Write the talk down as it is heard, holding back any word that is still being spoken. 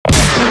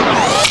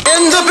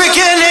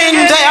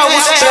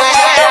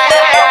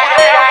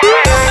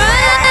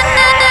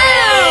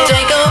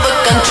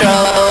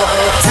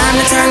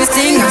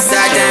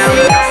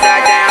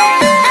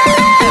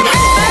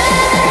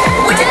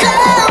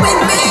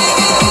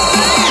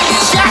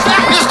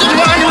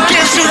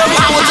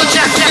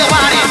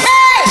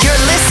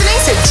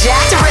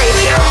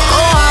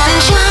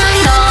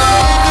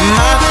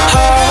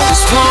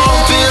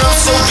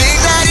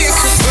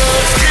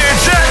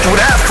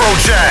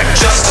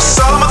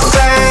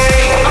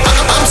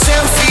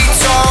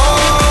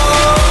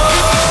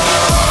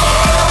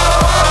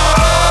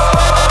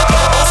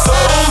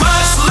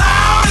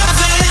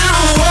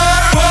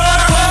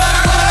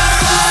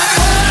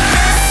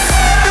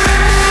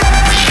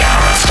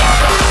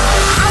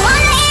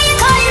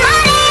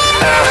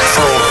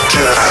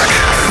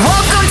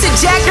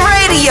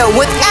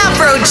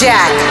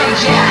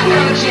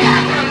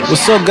Afrojack.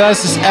 What's up,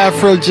 guys? It's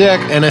Afrojack,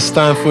 and it's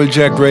time for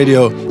Jacked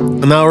Radio,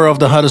 an hour of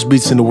the hottest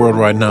beats in the world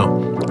right now.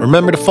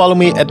 Remember to follow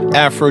me at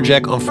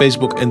Afrojack on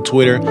Facebook and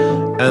Twitter,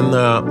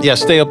 and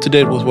stay up to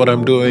date with what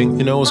I'm doing.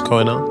 You know what's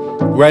going on.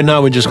 Right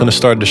now, we're just gonna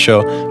start the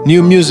show.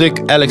 New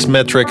music: Alex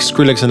Metric,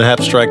 Skrillex and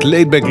Habstrakt,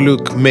 Laid Back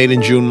Luke, Made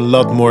in June, a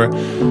lot more.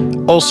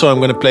 Also, I'm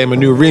gonna play my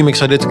new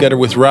remix I did together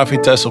with Rafi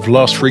Tess of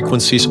Lost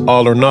Frequencies,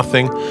 All or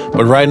Nothing.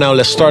 But right now,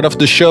 let's start off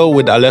the show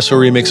with Alesso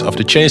remix of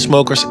the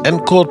Chainsmokers and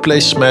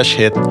Coldplay's smash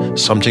hit,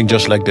 Something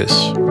Just Like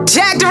This.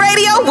 Jacked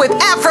Radio with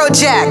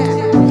Afrojack.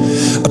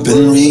 I've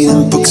been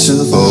reading books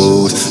of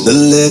old, the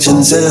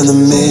legends and the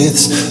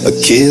myths,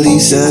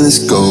 Achilles and his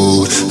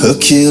gold,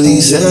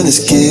 Hercules and his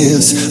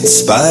gifts, and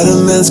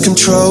Spider-Man's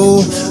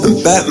control,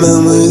 and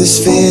Batman with his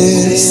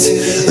fist.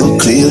 And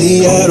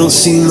clearly I don't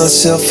see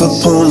myself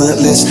upon that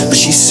list. But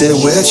she said,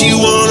 where'd you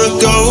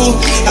wanna go?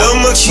 How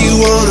much you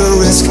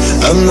wanna risk?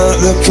 I'm not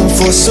looking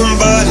for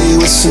somebody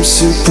with some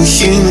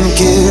superhuman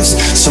gifts,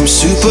 some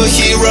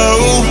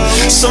superhero,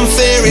 some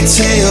fairy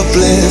tale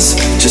bliss.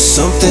 Just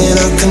something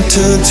I can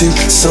turn to,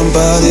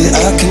 somebody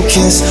I can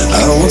kiss.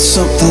 I want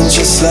something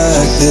just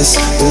like this.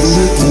 Oh,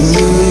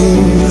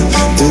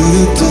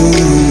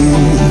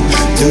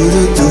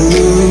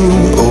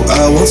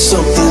 I want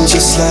something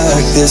just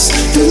like this.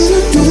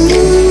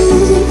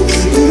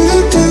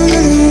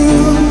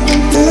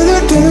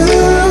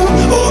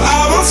 Oh,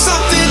 I want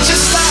something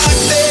just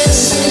like this.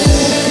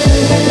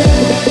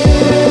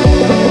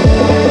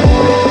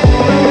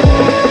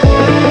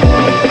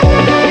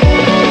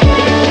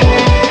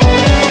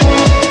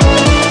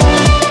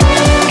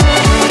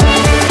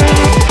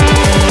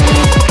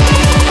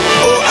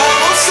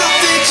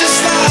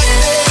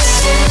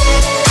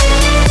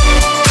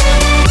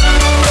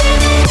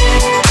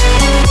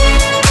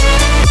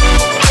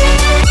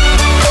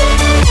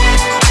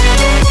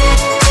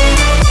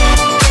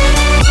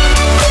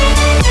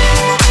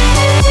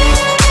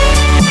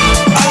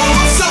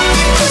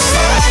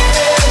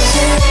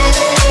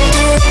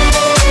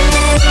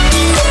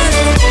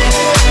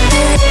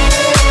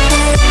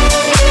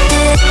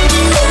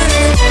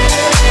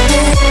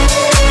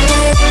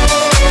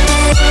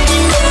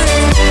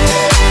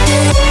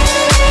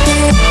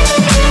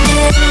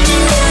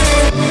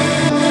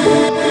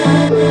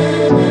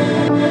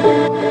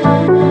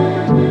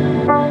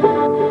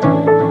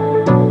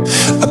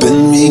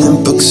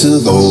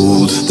 Of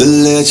old, the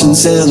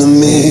legends and the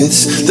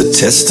myths, the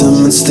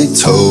testaments they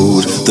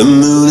told, the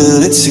moon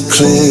and its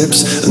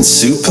eclipse, and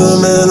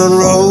Superman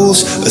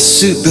unrolls a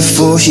suit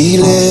before he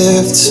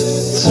lived.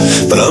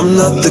 But I'm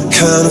not the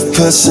kind of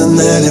person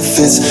that it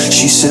fits.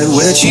 She said,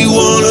 where'd you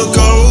wanna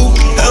go?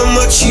 How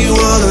much you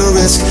wanna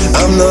risk?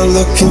 I'm not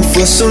looking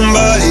for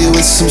somebody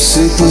with some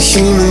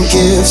superhuman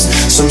gifts,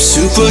 some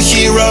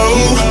superhero,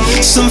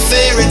 some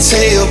fairy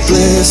tale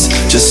bliss.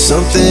 Just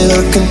something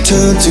I can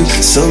turn to,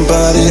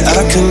 somebody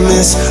I can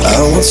miss. I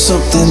want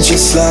something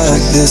just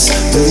like this.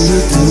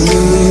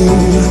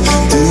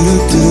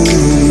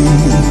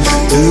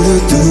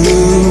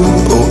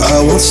 Oh, I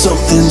want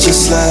something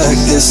just like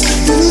this.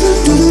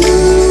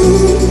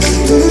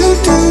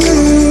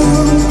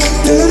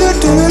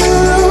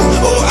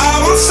 Oh, I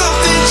want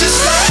something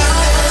just like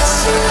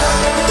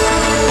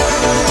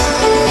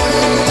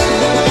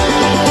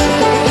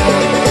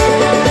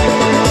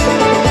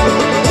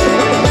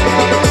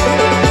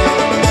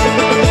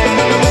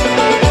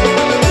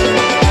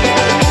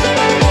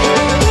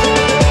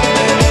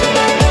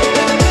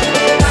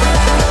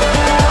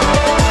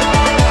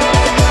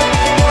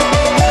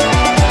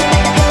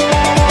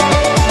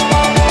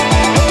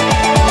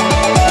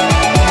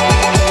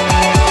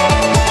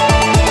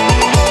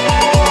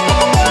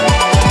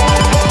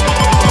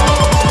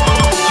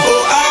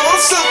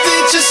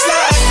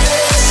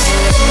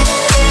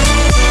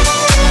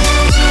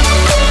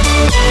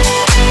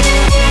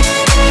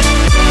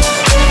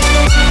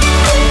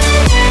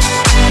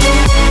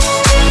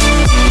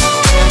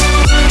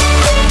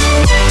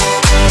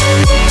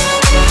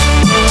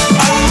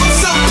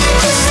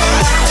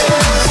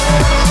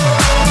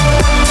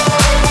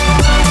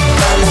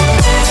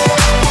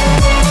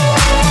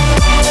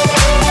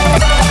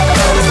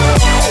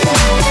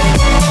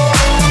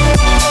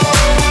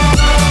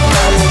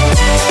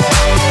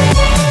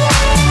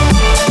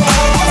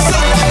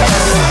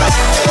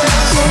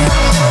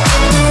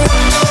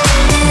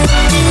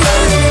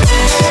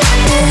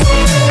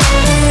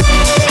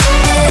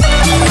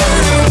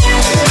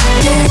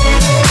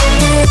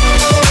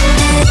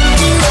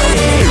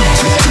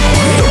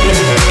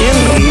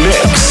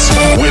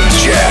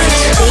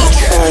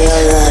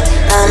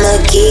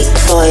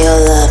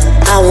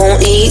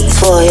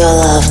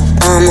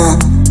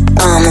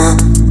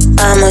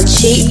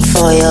cheat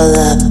for your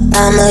love.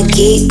 I'm a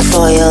geek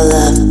for your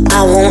love.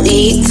 I won't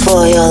eat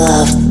for your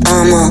love.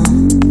 I'm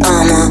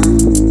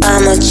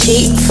a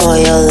cheat for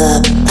your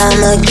love.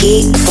 I'm a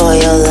geek for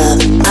your love.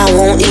 I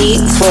won't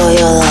eat for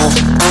your love.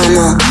 I'm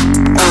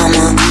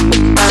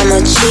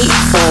a cheat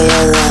for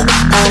your love.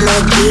 I'm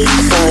a geek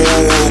for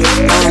your love.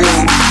 I'm a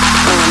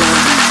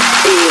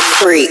be a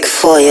freak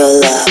for your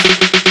love.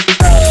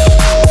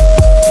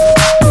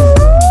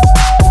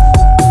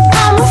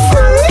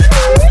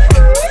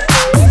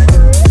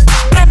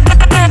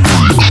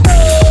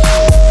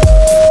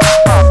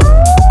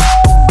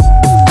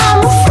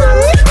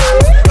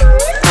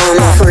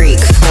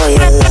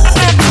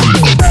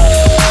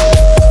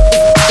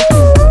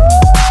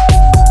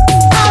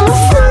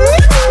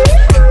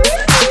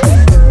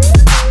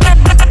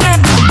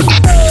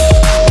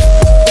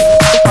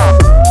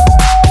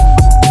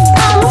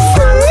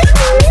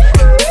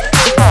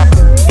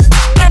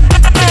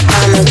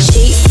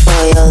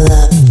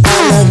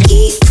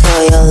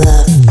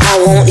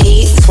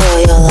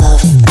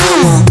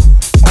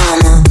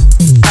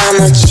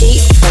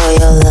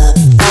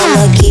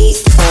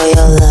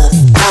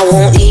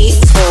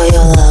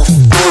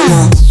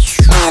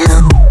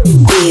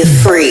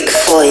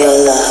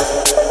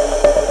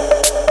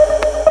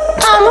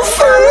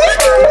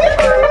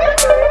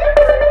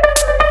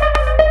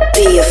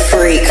 Be a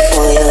freak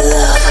for your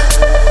love.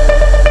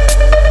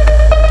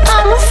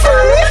 I'm a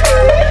freak.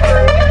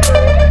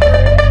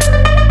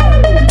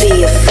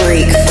 Be a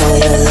freak for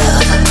your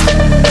love.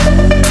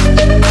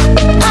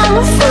 I'm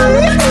a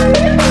freak.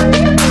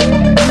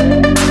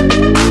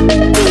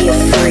 Be a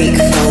freak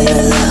for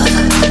your love.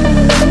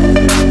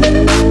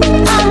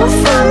 I'm a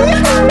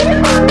freak.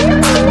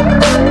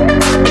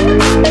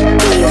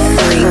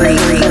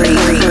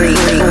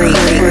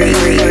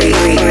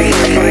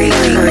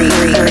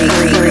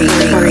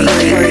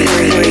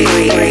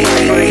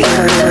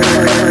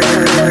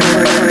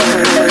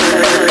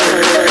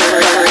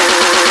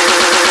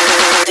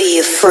 Be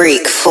a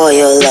freak for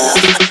your love.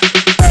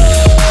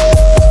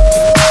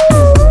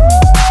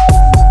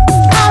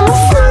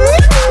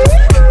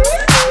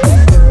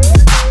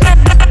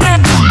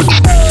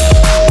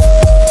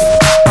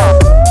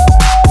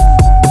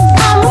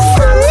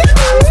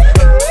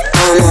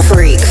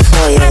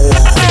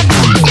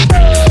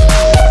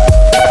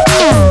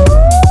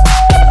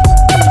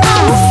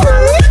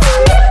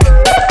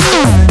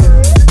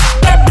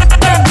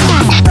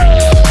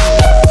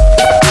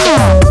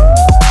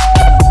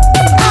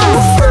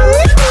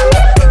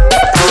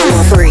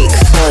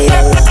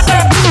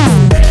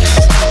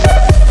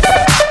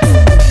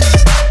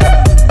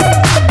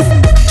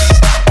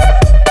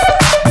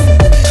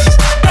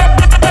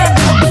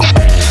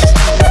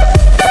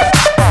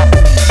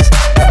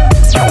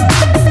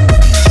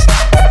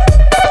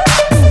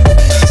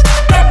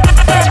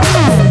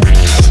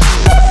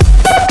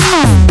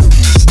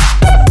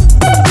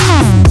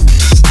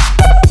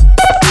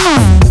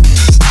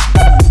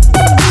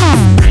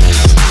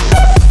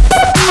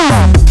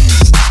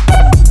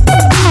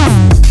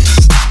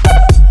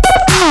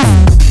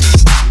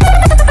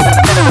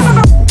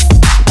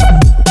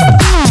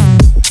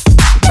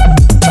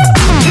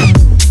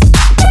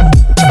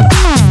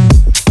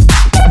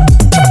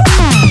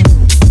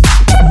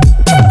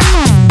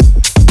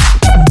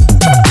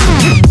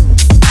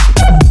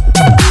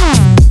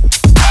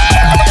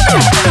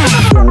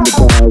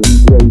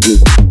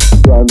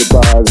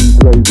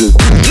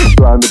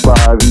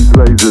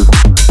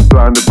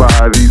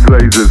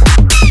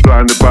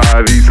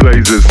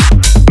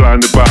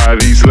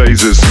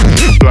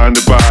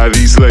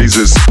 These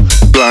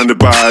lasers. Blinded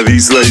by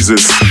these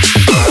lasers.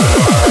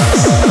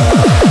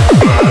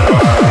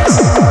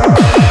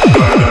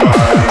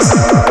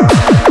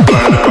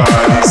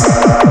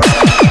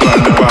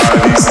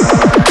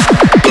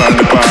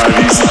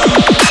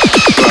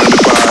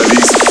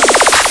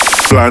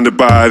 Blinded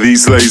by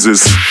these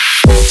lasers.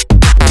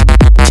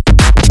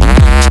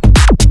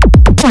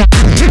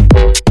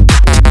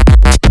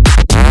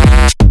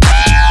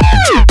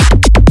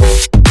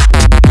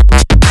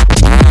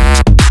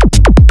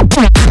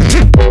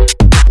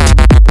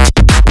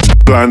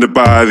 Blinded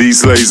by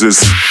these lasers.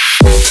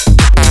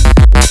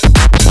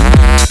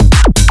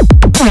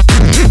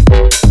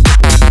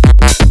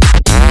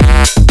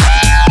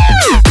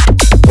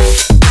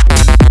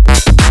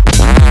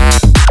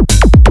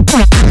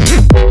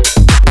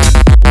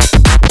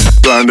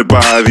 Blinded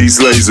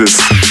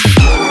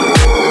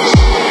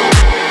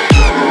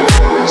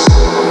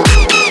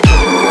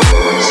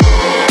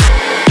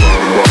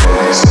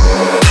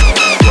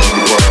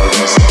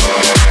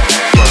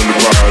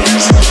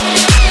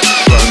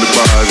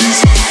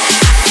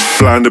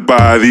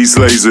by these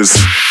lasers.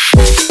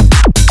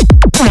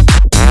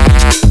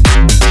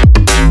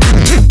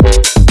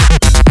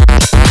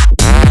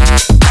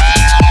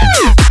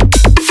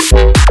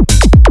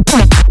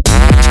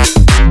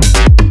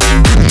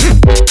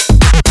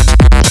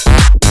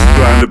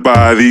 Blinded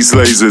by these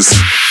lasers.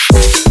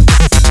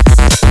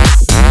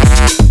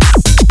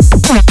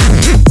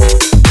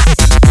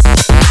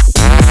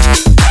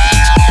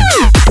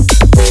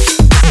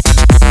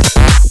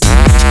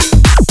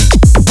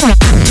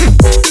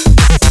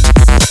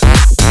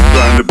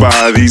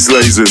 By these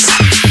lasers.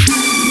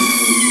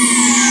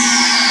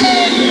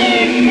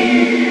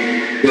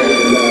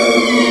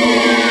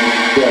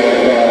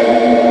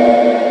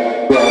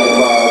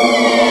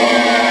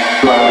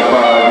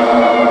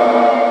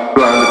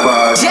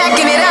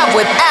 Jacking it up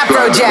with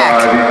Afrojack.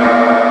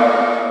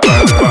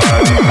 Blinded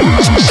by these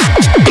lasers.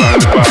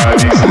 Blinded by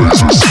these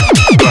lasers.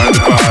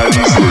 Blinded by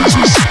these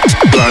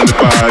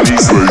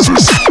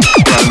lasers.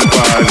 Blinded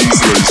by these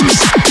lasers.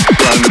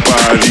 Blinded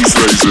by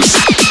these lasers.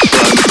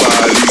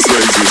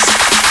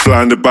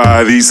 Blinded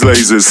by these lasers. Blinded by these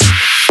lasers.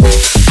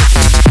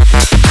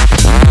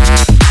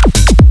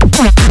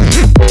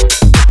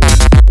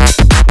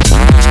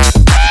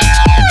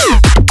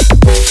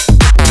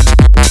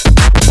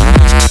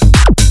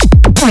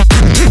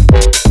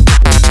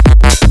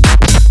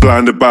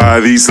 Blinded by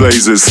these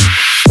lasers.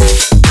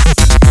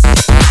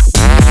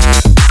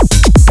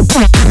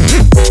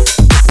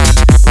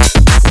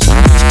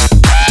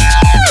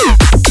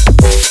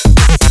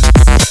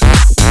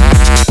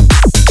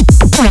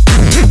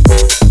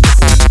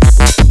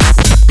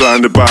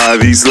 Blinded by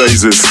these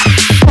lasers.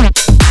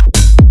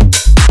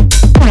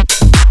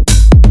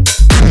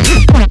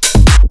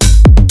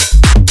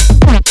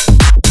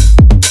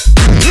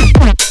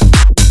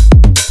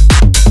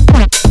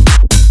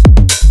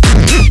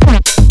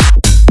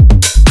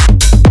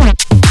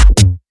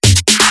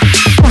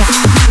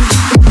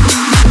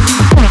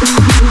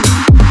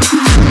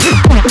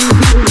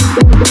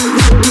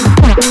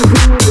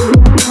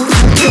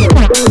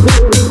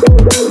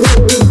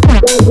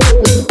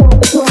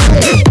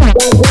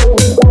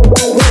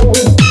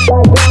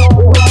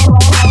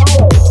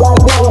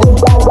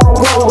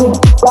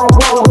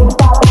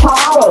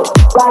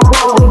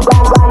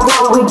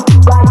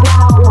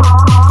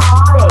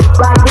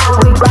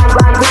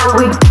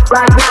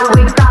 right now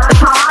we start the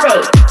party.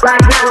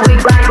 Right now we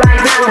right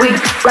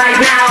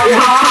now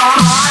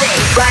party.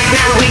 Right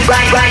now we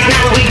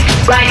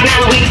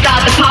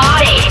start the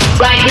party.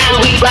 Right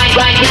now we party.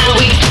 Right now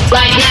we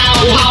start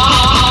the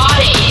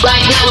party.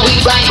 Right now we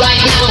party.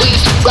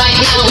 Right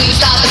now we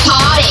start the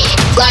party.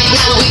 Right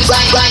now we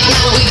party. Right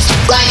now we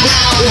start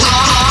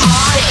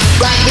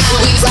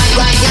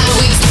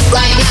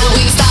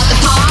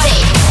the party.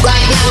 Right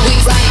now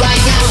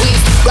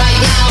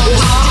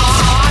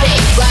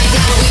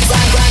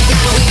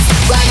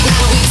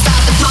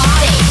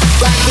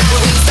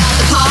we start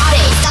the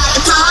party. Start the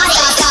party.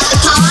 Start the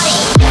party.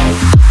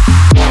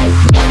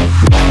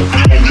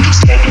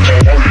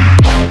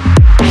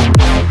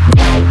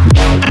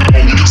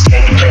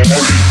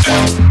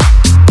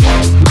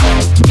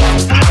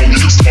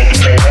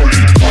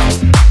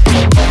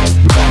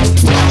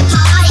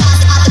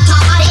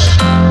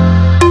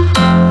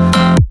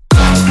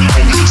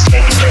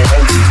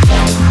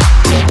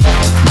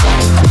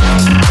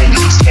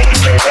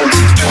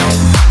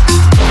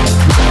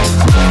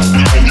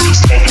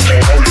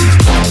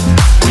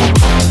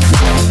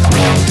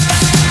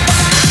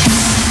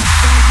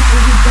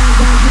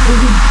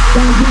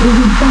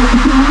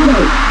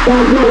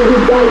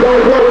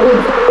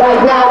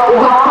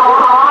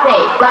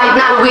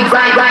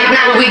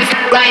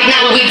 Right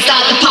now we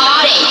start the party. Right now we party. Right now we start the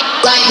party.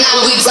 Right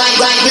now we party.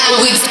 Right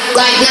now we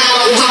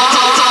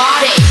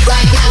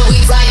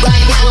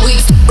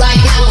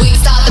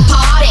start the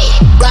party.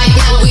 Right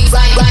now we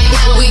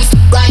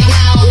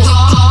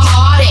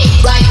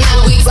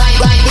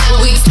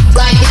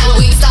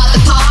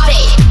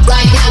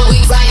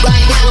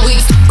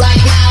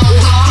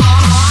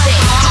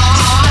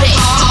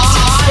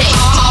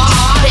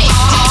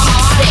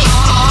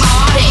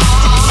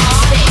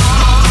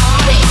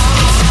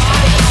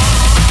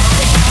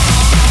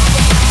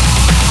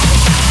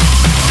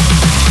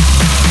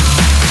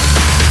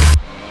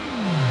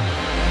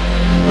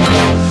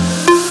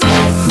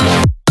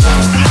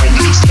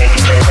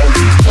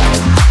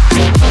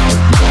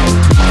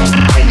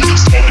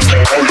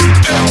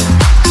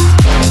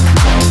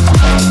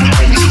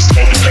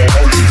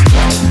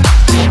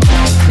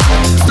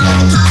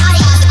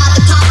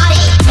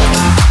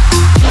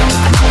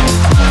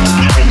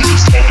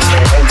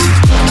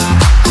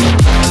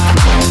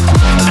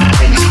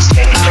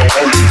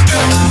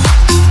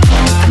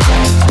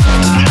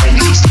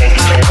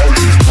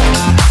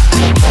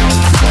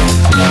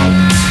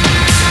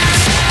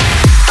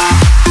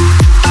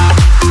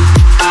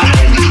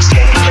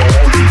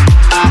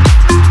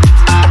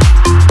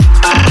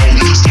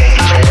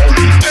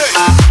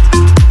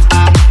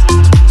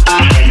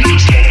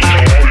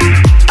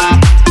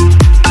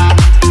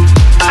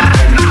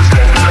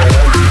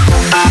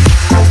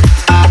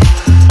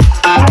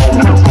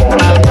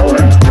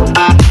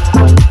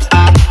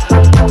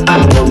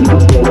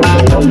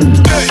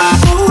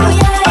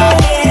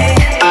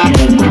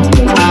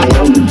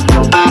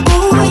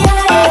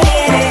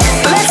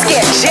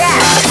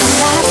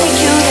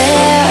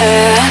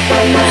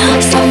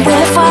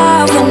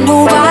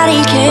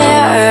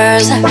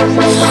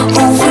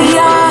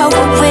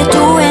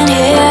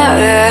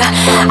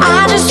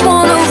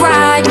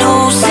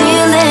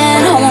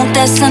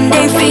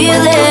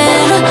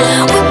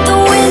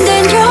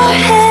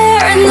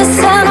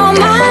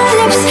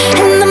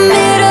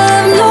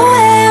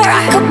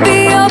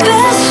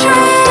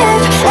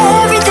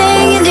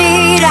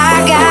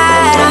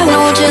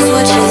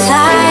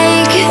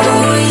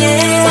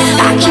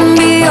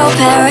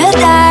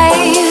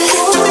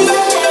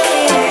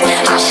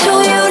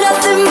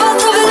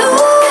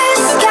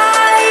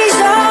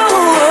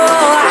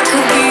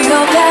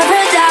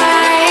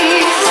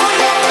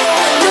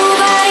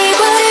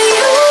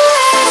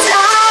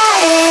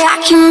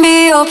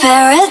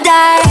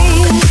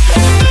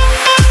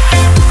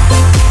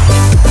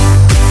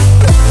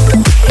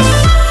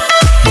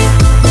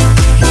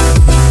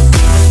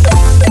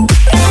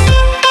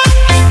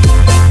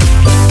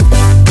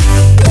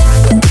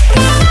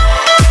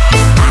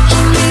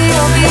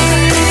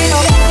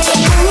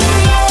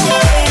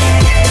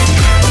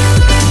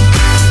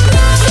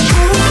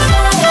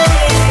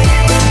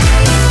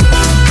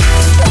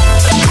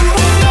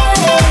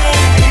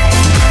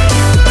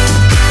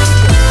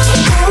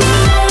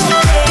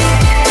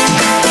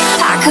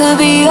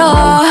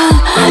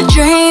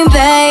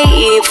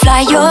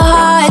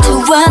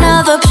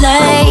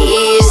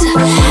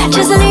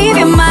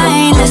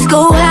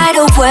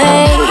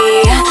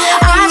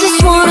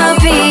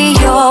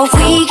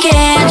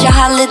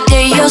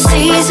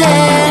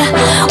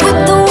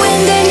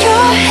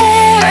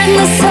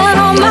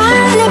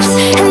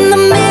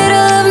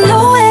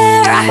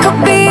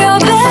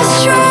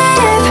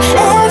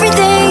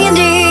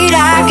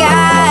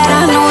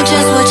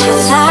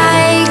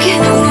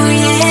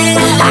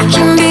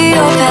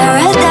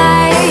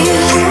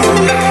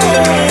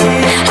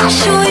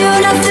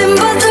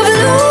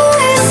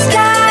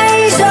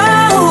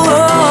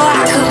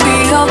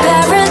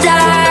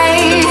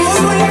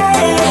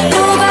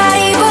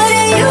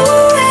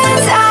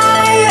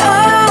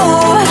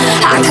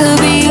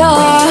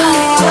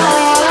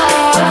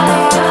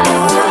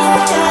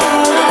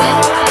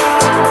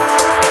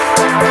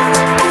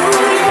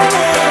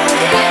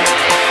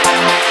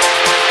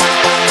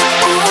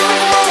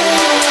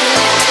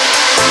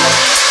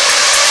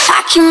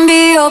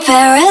your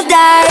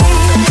paradise.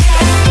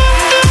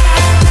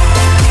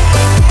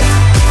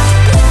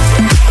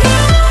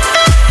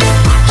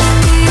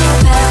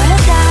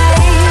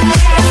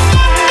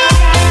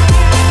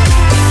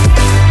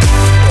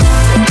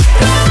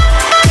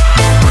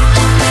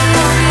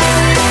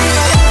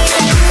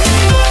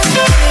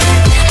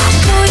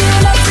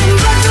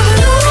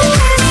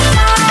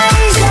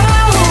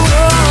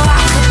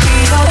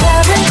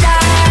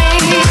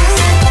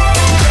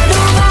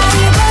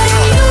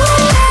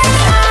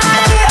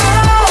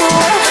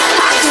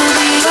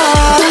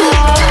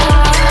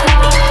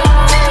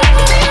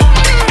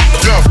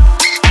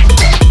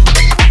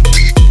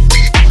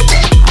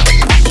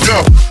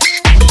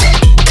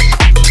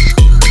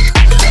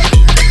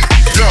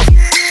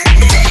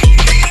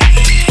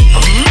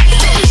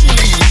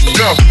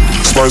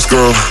 Spice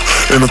girl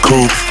in the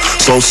coupe,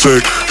 so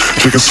sick,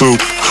 chicken soup.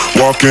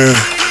 Walk in,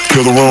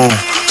 kill the room,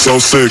 so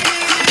sick,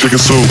 chicken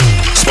soup.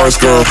 Spice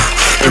girl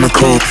in the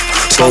coupe,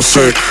 so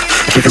sick,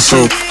 chicken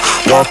soup.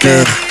 Walk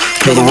in,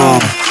 kill the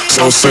room,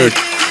 so sick,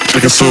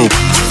 chicken soup,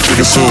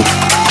 chicken soup,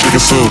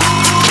 chicken soup,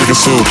 chicken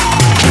soup,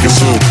 chicken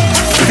soup,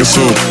 chicken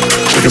soup,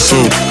 chicken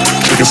soup,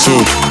 chicken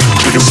soup,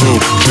 chicken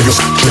soup,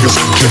 chicken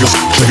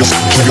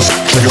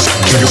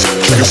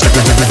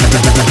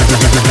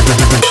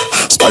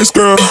Spice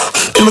girl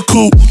in the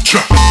coupe.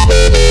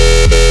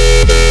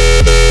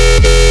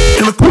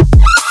 In the coupe.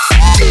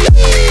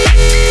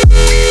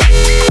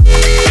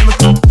 In the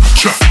coupe.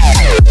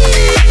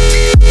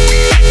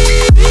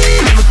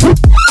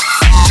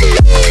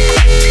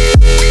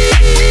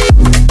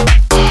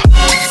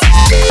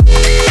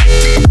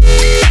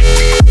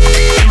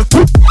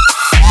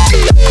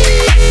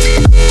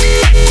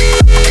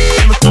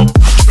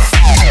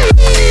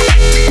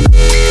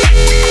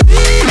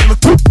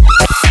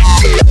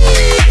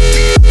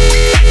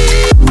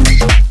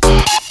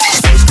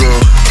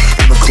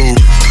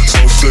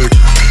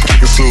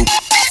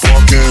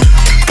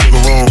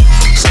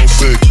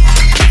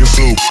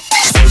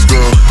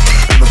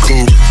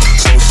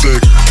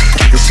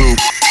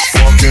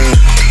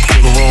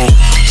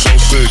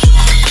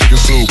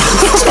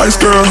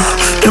 Girl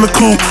in the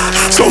coupe,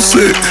 so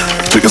sick,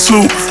 chicken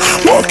soup.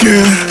 Walk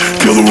in,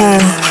 kill the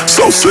room,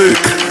 so sick,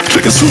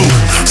 chicken soup.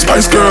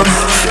 Spice girl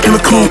in the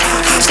coupe,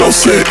 so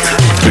sick,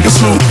 chicken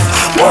soup.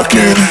 Walk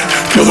in,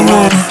 kill the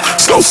room,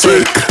 so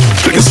sick,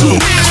 chicken soup,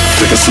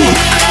 chicken soup,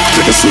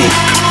 chicken soup,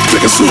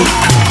 chicken soup,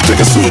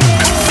 chicken soup,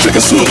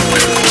 chicken soup,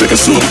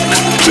 chicken soup,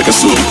 chicken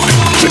soup,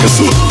 chicken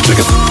soup,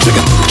 chicken,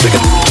 chicken,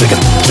 chicken,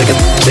 chicken,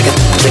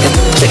 chicken, chicken,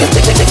 chicken,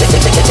 chicken,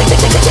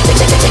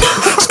 chicken.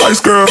 Spice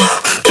girl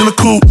in the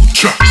coupe.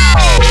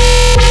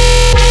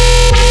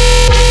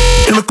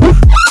 In the coupe.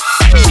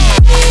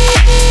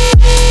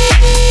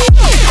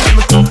 In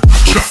the coupe.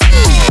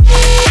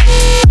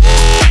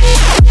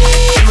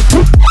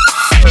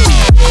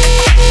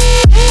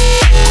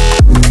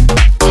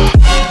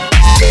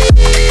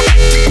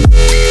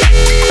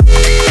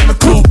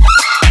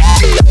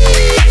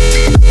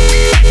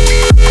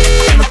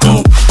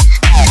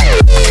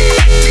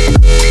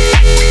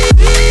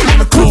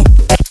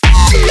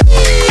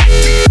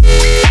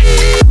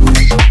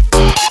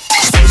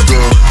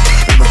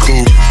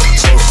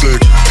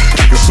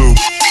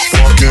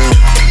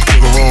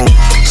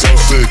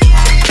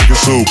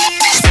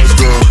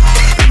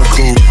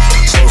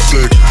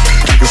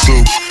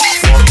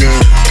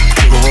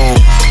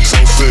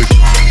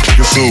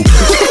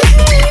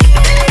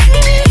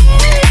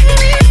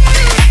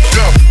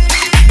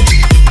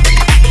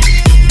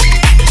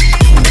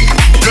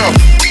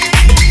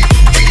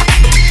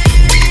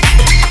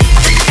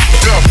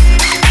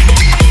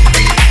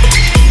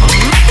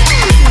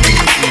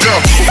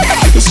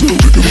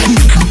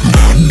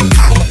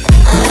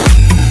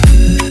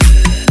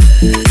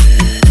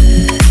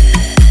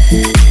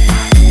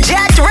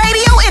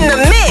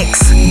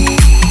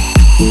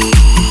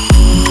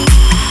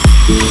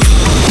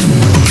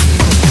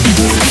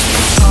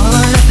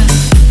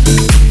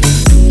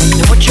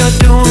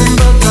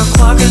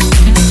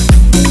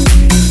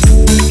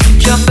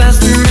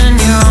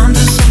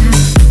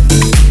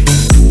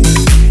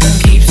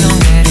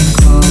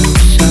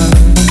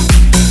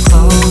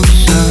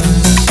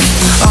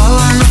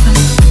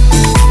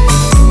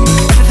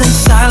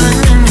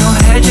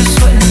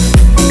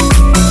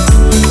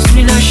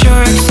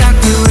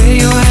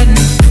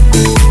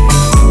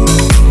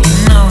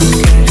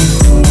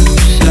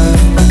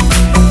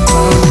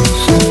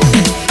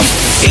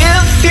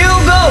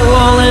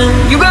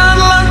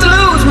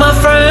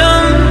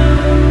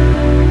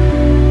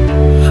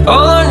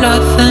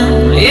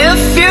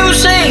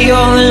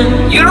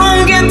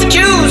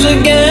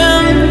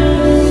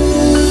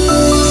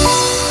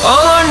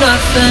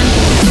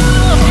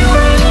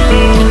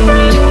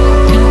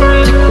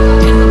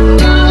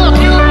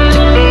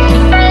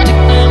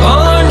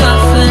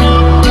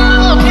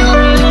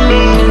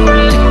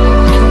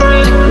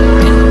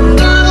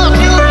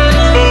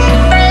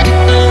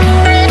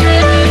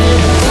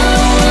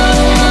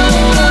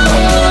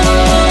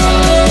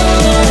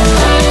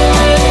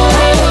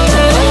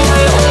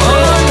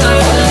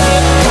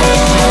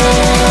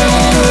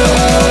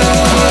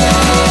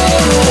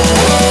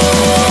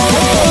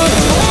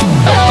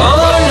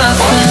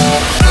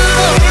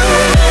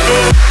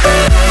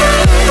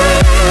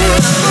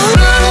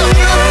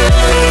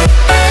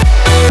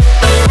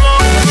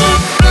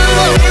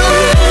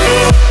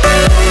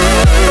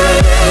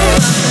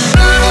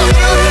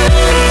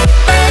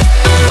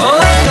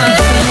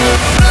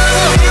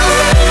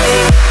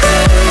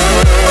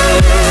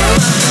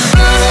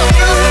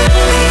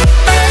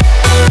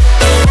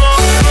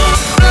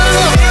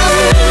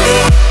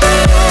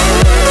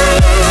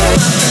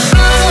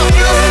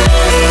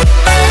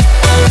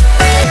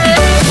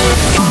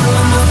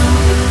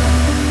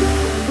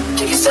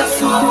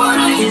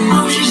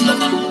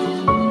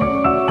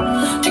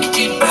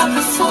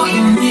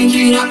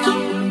 it up.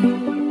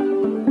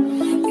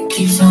 It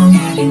keeps on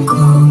getting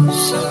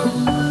closer,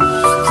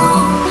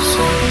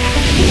 closer.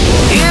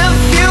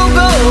 If you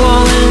go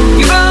all in,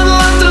 you got a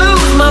lot to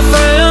lose, my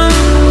friend.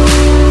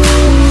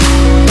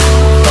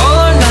 All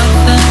or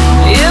nothing.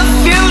 If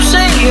you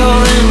say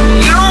you're in,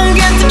 you don't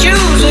get to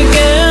choose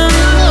again.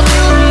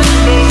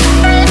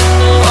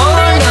 All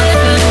or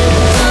nothing.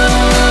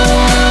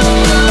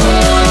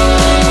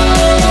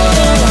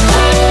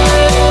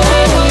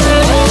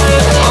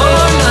 All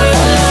or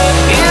nothing.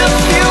 If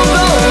you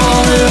go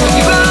all in,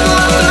 you got a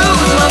lot to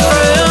lose, my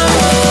friend.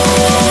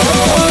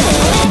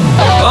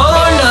 All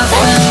or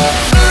nothing.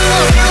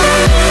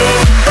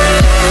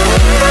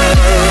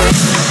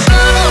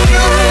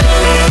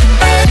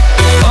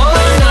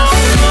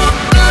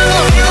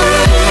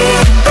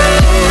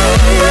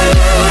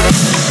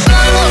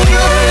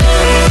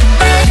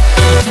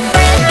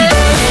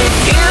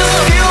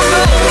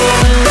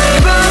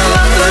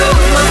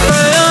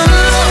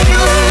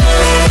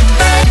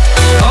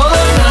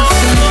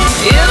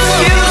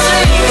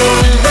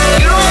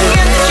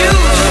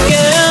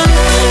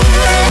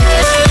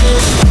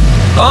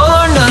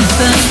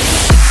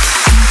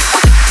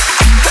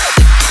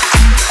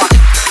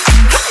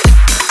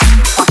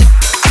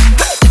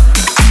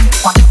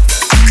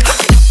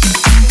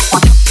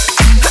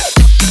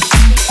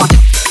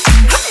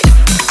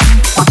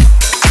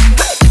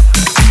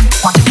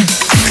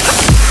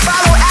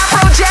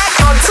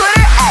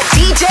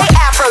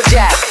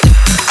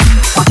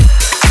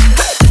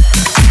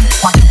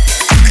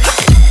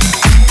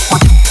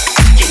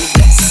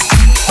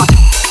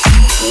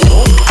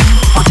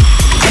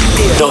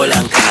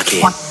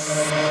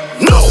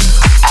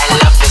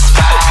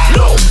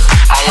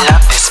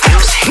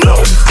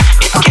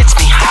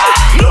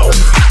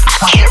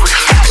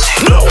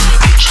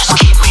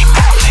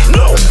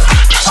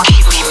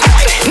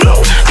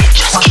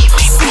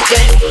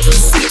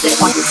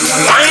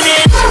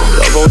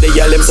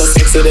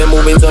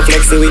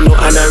 With no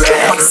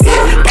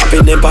anorexia,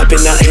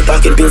 popping, I ain't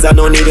talking pills, I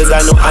no needles,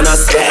 I no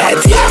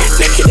anesthesia.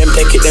 Take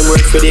it, them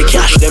work for the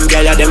cash, them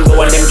girl, them go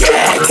and them get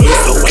it.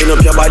 So wind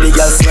up your body,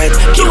 girl, sweat.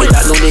 Give me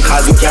that money,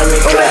 cause you can't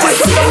regret.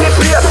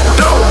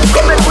 No,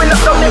 come make we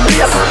lock down the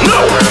place. No,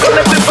 come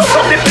make we fuck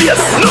up the place.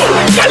 No,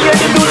 girl, hear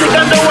the music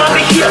and don't want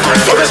me here.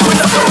 Come make we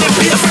lock down the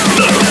place.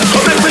 No,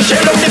 come make we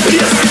share up the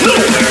place. No,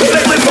 come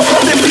make we fuck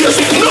up the place.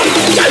 No,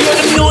 girl, hear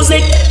the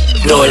music.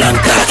 No long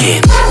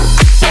talking.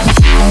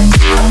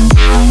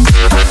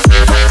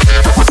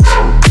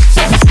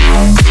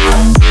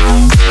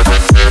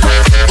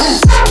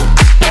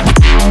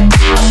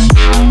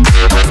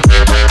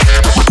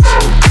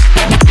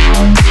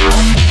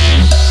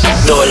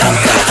 No long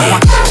talking.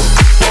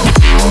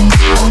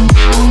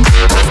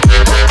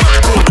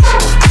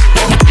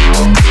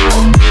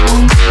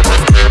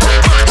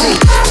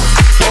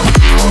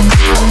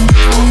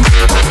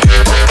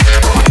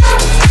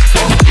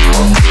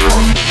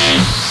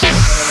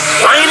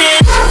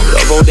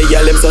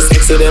 So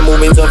sexy, they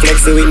moving so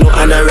flexy with no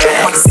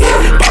anorexia.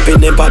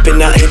 Popping,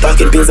 I ain't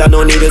talking pills, I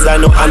no needles, I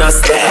no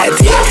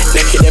anesthesia.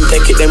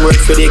 Take it, them work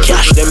for the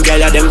cash, them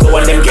girl, them go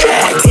and them get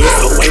it.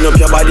 So wind up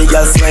your body,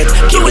 girl, sweat.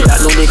 Give me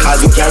that money,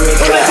 cause you can't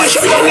regret. We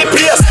shut down the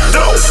place,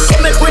 no.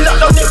 Come make we lock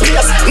down the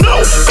place,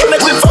 no. Come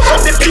make we fuck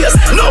up the place,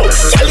 no.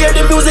 Girl, hear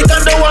the music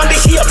and don't want to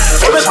hear.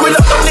 Come make we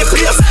lock down the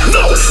place,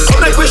 no.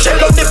 Come make we shut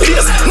down the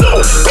place,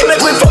 no. Come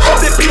make we fuck up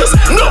the place,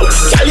 no.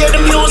 Girl, hear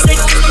the music,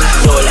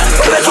 no.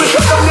 Come make we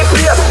shut down the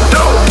place,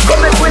 no.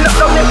 Come make we lock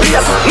down the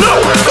place, no.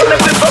 Come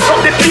make we fuck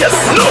up the place,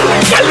 no.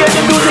 Girl, hear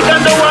the music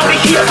and don't want to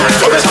hear.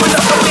 Come make we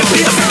lock down the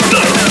place, no.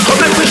 Come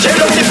make we shut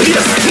down the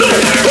place, no.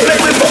 Come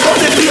make we fuck up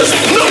the place,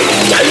 no.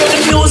 Girl, hear the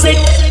music.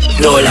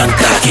 No long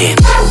talking.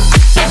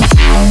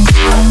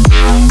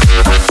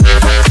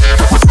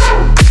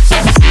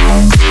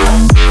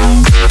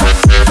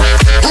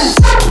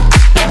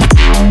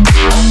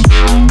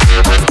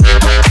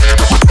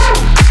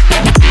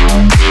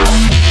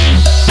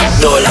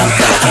 No long talking.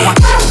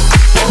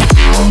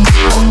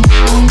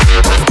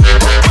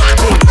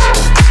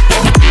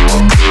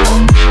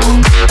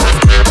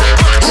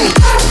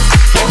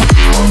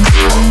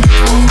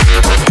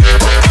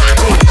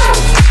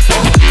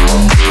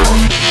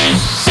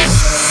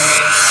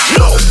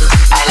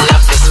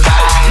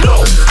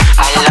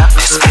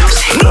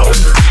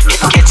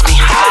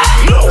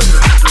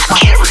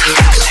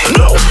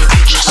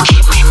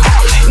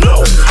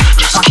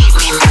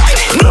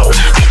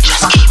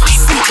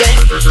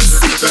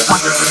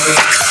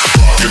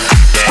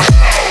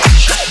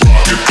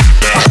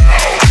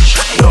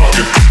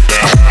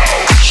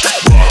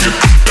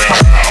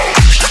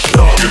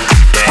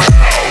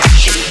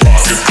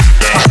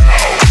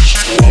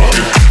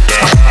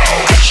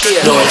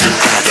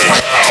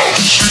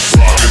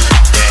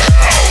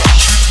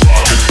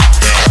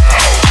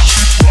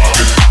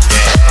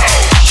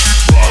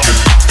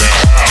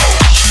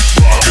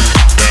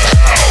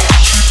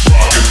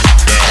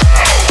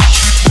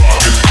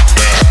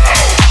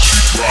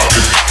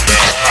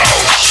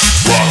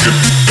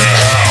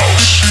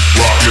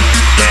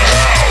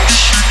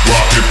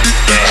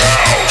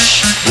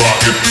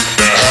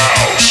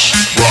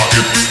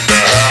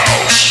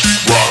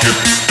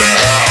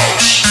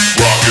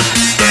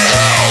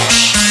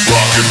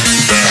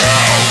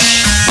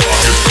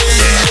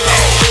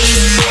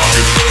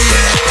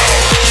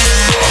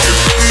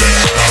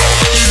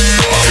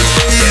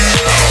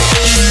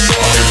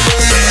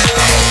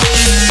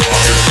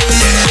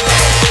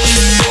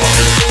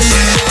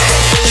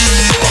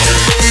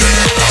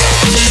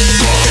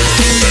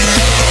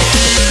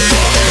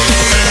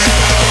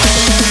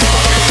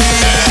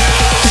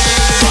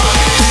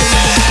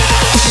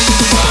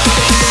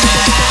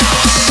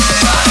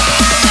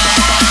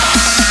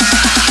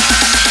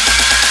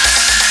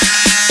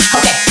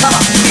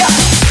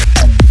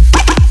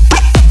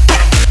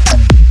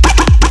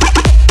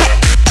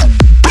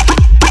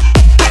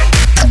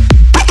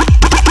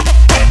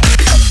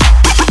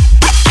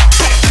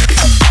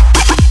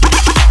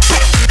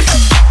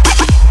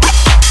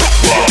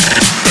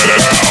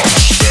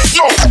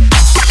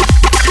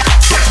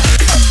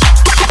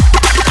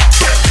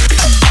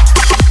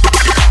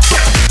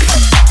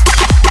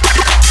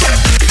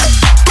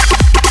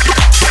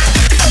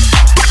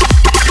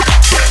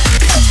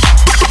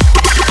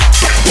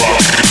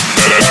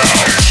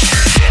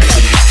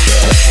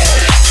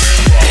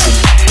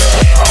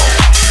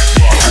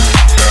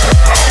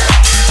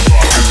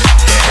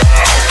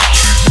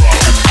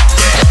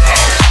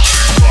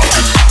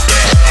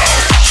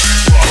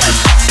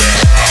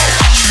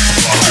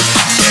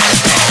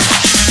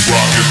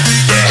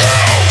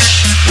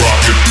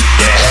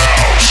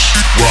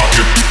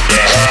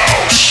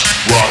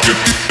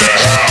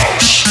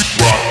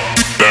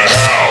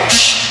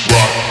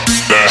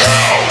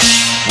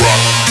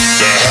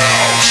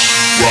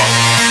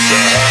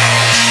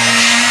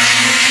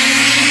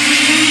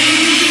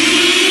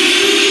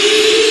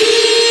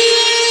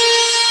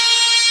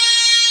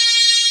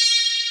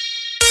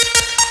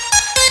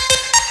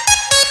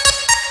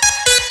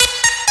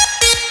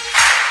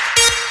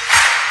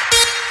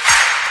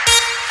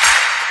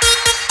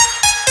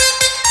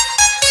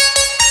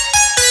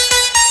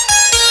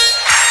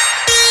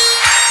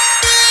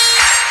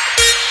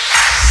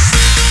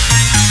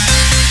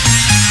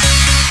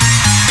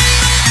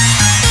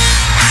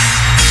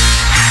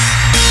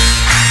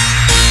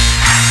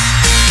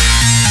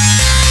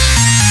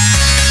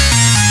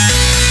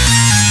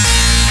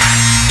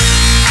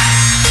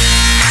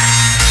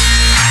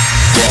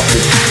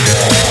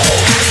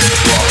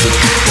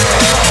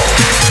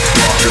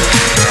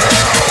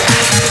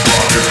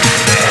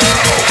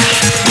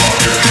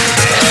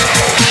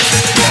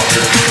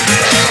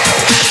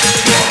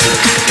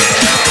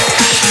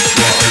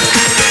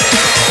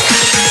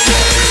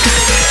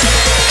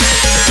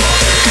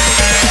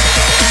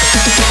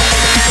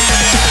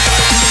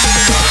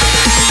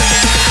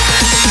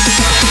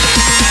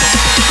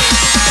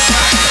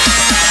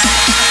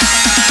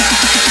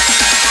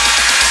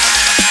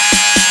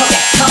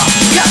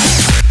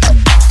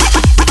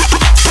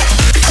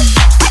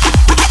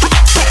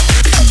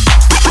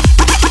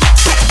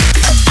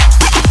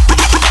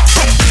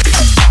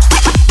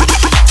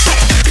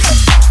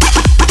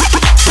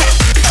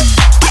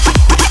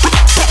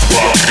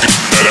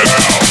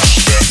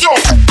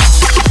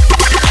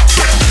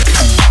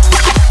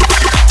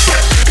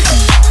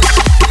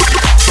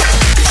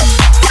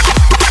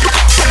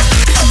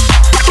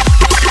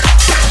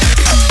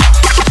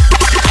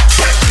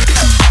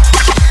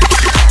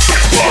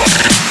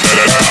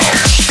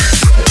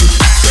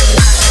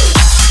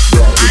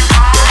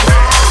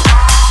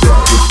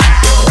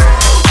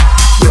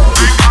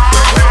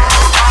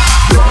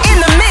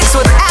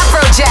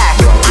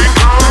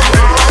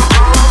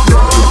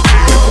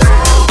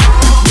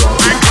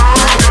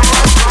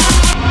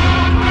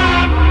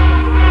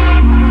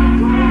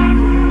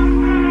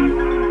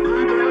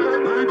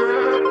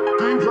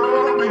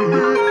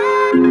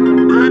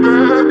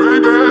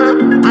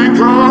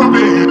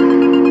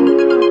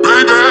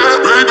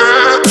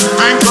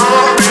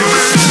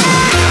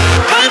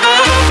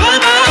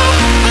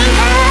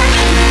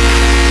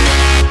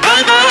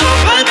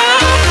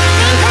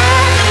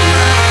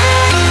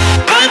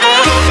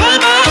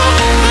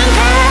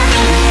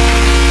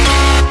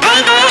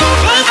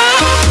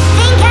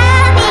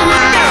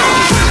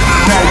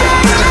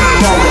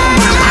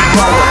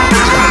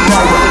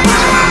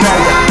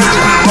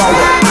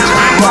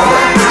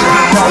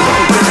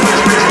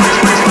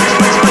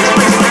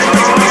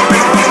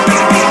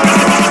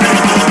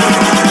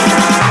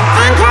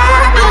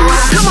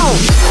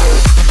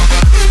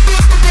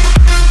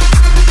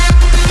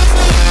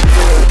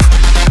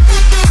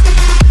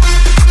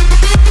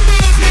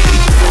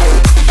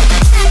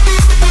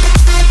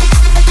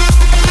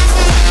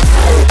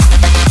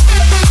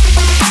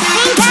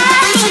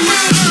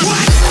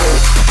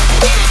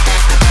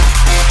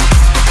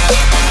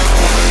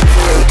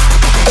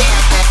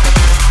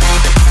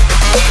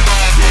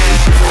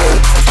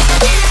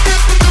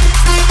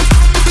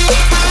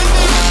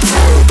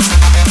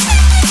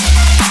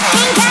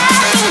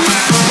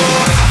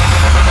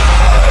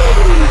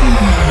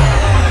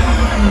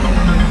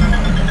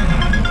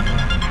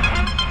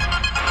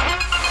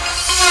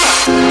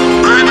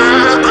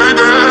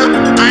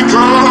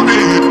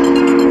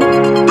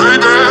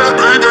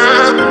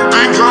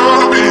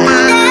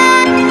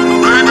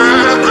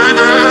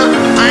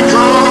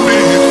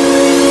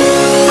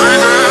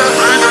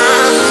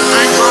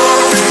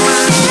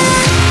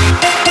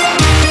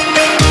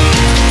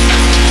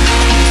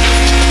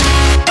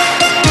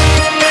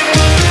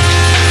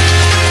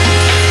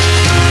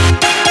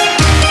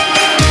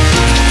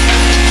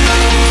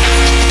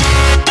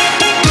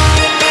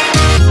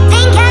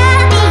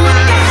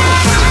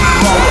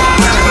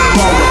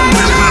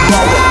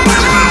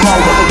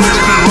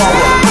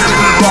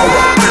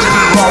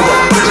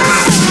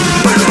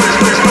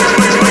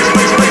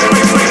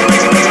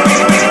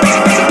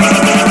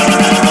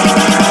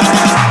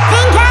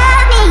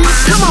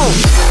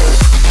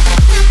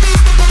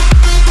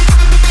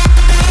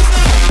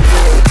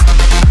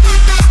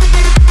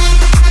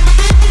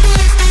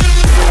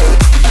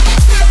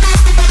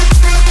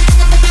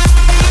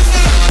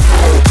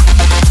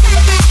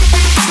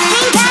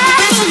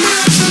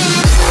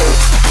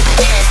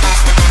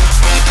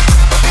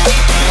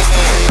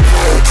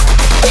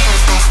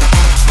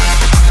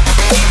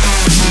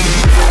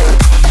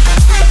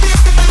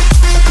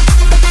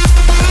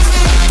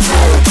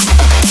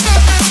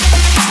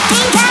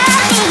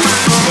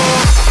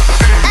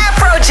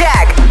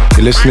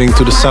 You're listening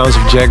to the sounds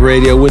of Jack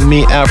Radio with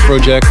me,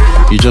 Afrojack.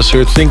 You just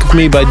heard Think of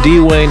Me by D.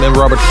 Wayne and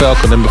Robert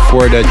Falcon, and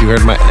before that you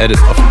heard my edit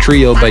of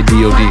Trio by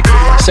D.O.D.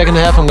 Second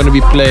half I'm going to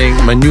be playing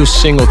my new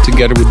single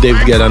together with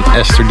David Guetta and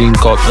Ester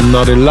called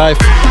Another Life.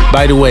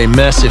 By the way,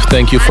 massive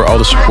thank you for all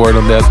the support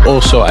on that.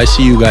 Also, I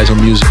see you guys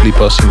on Musically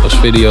posting those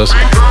videos.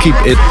 Keep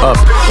it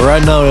up. Right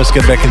now, let's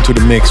get back into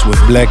the mix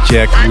with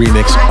Blackjack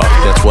remix of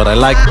That's What I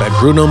Like by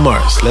Bruno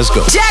Mars. Let's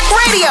go. Jack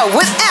Radio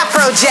with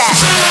Afrojack.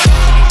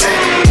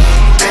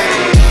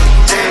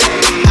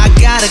 I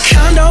got a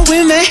condo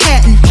in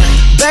Manhattan.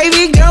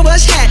 Baby girl,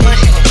 what's happening?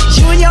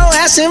 You and your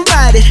ass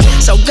invited,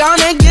 so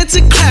gonna get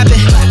to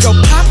clapping. Go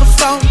pop a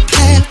phone,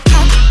 play it,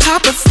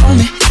 pop it for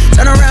me.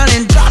 Turn around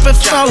and drop it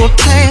for a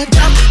player.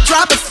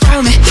 Drop it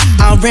for me.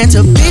 I'll rent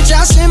a beach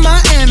house in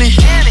Miami.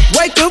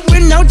 Wake up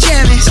with no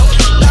jammies.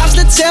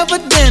 Lobster tail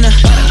for dinner.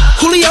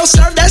 Julio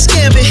served that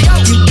scampi.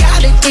 You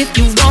got it if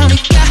you want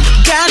it.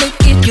 Got it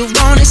if you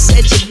want it.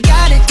 Said you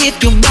got it if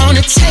you want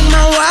it. Take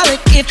my wallet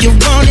if you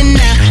want it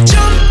now.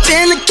 Jump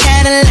in the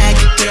Cadillac.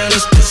 Girl,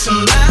 let's put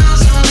some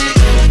miles on it.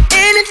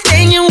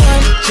 Anything you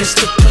want, just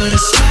to put a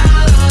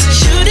smile on it.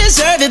 You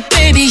deserve it,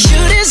 baby. You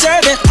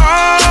deserve it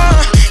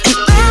all. And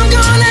I'm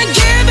gonna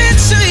give it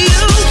to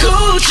you.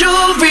 Gold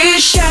jewelry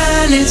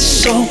shining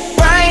so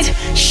bright.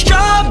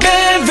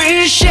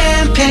 Strawberry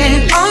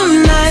champagne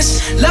on ice.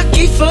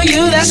 Lucky for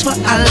you, that's what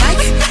I like.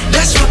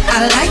 That's what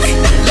I like.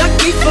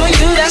 Lucky for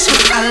you, that's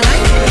what I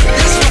like.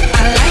 That's what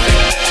I like.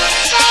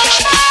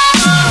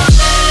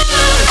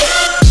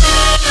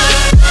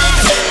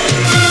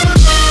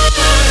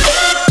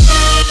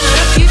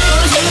 Lucky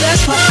for you,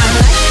 that's what I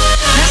like.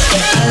 That's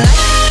what I like.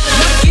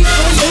 Lucky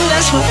for you,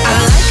 that's what I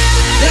like.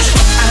 That's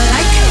what I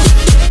like.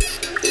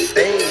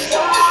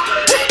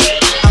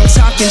 I'm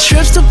talking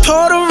trips to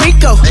Puerto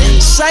Rico.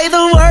 Say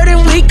the word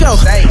and we go.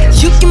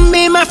 You can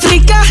be my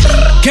flica.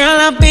 Girl,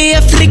 I'll be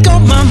a flico,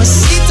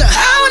 mamacita.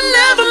 I would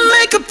never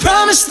make a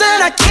promise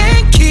that I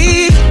can't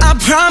keep. I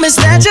promise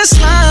that your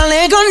smile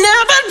ain't gon'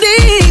 never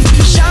leave.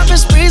 Shopping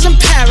sprees in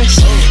Paris.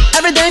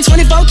 Everything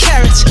 24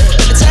 carats.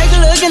 Take a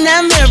look in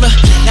that mirror.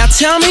 Now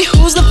tell me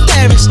who's the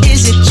fairest.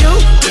 Is it you?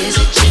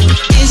 Is it you?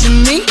 Is it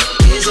me?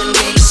 Is it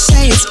me?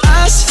 Say it's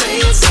us.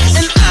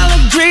 And I'll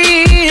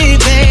agree,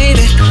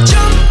 baby.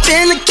 Jump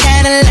in the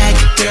Cadillac.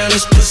 Girl,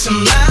 let's put some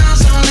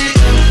miles on it.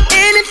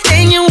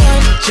 Anything you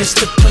want, just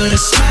to put a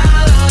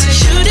smile on it.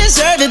 You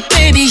deserve it,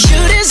 baby. You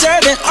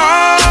deserve it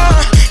all.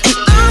 And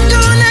I'm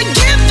gonna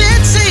give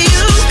it to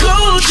you.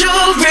 Gold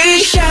jewelry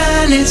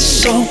shining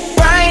so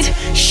bright.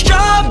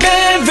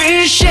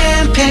 Strawberry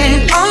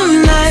champagne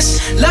on ice.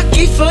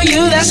 Lucky for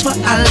you, that's what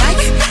I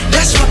like.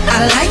 That's what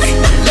I like.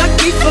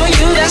 Lucky for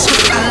you, that's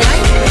what I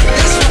like.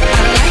 That's what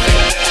I like.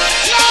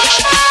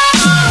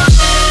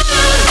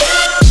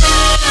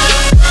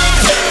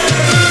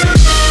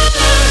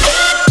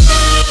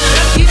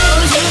 Lucky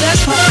for you,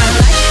 that's what I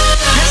like.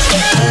 That's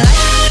what I like.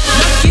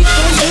 Lucky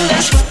for you,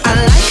 that's what I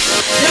like.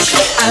 That's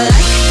what I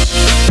like.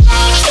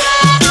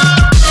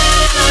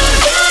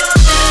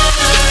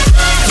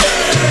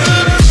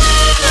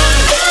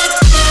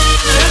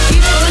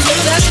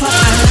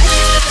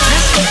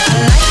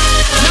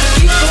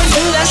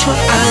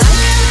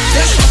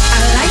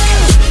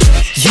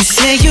 You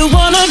say you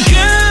want a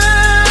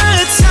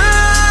good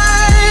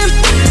time,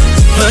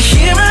 but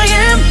here I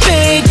am,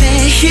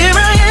 baby. Here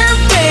I am,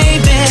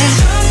 baby.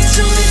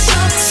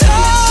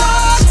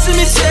 Talk to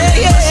me,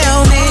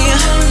 tell me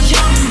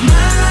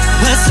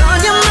what's on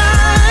your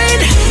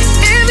mind.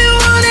 If you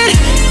want it,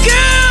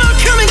 girl,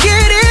 come and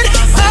get it.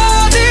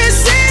 All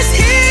this is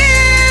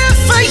here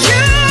for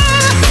you.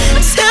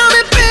 Tell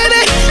me,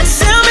 baby.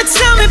 Tell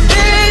me,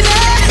 baby.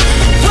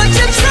 What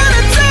you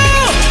tryna do?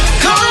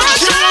 Gold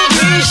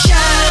jewelry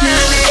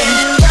shining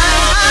bright.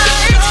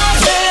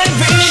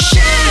 Strawberry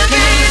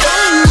champagne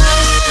on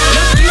ice.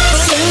 Lucky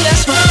for you,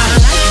 that's what I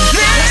like.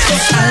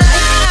 That's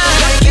what I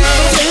like. Lucky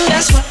for you,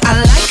 that's what I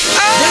like.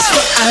 That's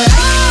what I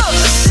like.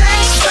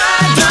 Sex by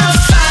the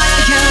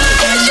fire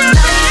at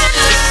night.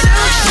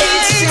 Silk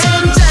sheets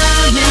and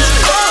diamonds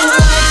all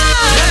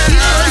white. Lucky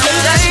for you,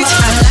 that's what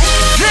I like.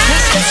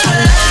 That's what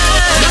I like.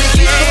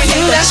 Lucky for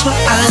you, that's what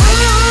I like.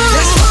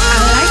 That's what I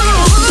like.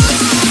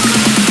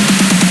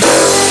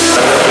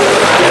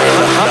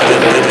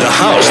 The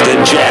house that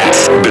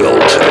Jack's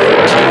built.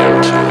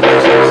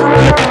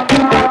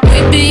 We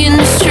be in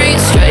the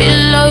streets, straight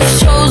love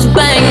shows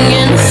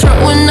banging,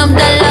 throwing up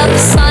that love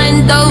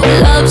sign, dope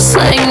love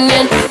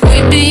slanging. We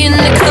be in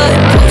the cut,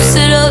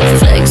 posted up,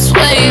 flex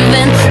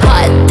waving,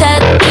 hot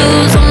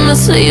tattoos on the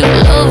sleeve,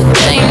 love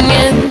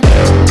banging.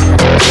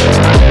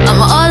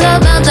 I'm all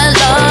about that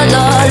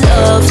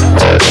love.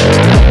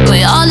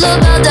 We all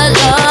about that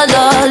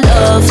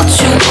love. What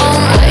you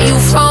want, where you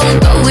from,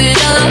 go it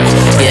up.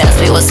 You ask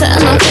me what's that,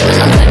 I'm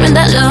claiming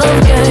that love,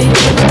 yeah.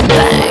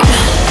 Bang.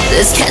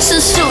 Let's catch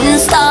a shooting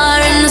star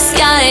in the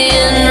sky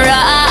and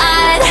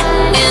ride.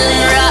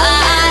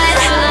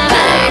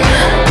 Bang.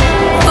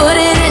 Put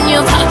it in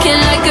your pocket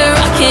like a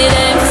rocket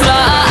and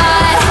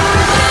fly.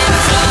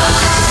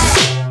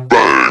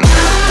 Bang.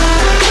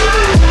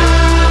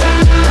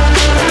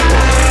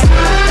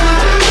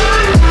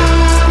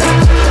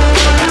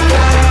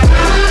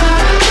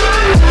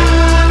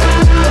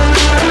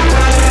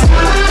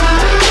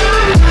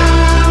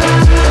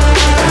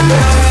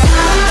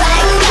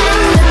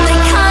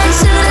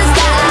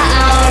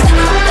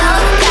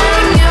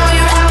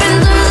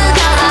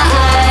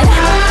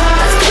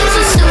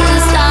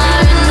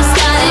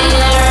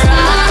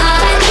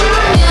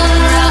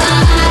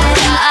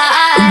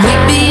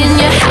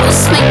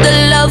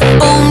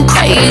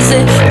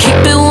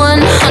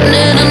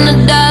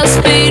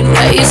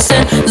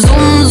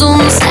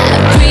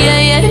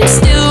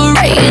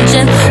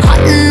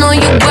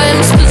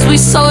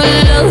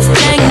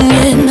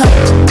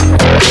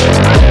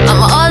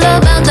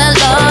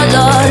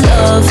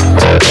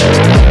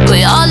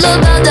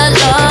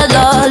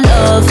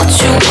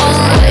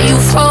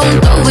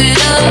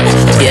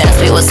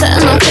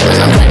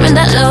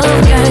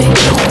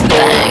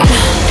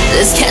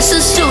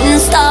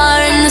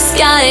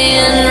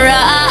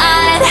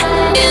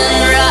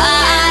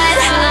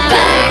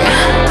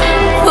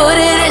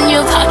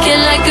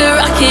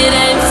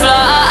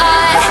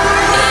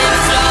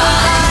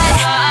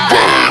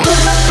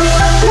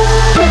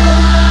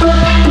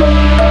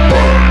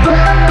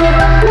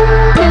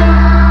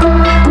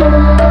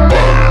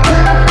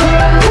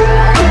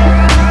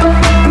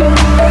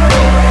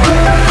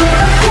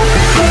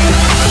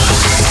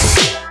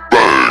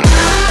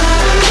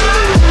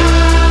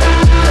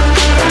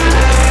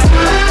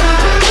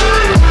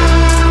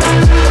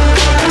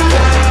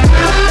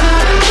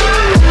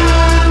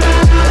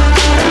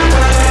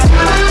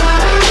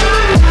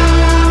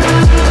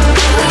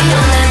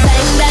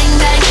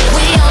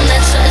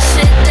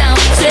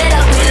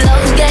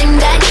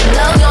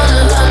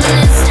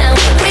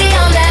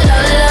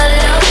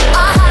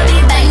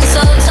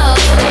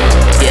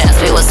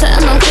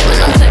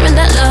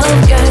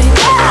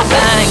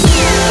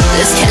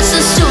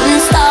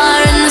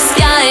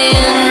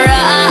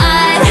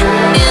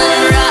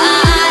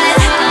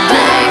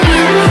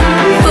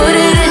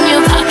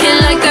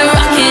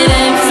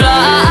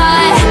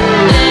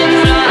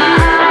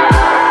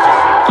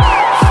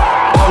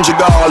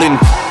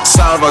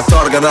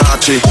 Paolo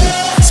Torganacci,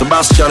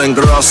 Sebastian and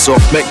Grosso.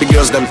 Make the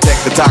girls them take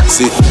the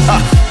taxi,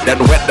 then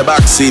wet the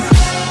backseat,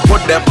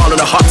 put them all in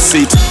the hot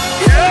seat.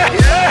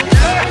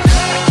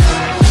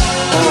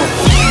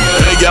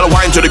 Hey girl,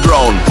 wine to the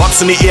ground,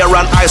 butts in the air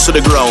and eyes to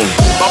the ground.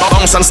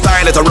 Bounce and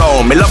style it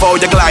around, me love how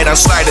you glide and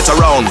slide it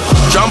around.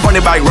 Jump on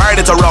the bike, ride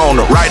it around.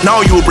 Right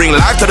now you bring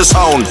life to the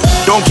sound.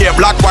 Don't care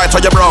black, white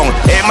or you brown.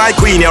 Hey my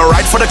queen, you're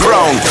right for the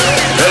crown.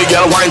 Hey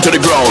girl, wine to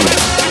the ground.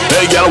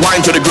 Hey girl,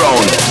 wine to the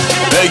ground.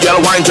 Hey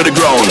girl, wine to the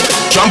ground.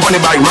 Jump on the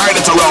bike, ride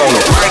it around.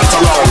 Ride it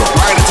around,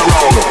 ride it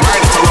around,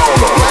 ride it around,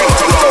 ride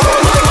it around.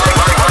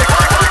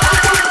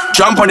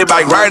 Jump on the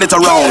bike, ride it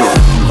around.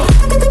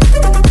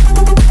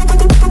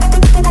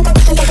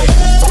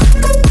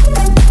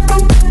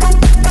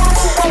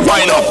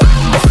 Wind up.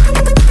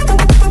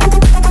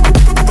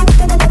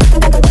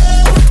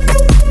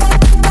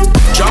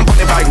 Jump on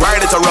the bike,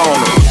 ride it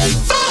around.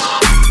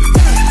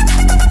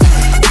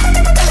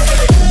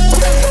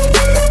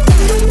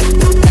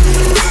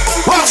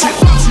 Watch it.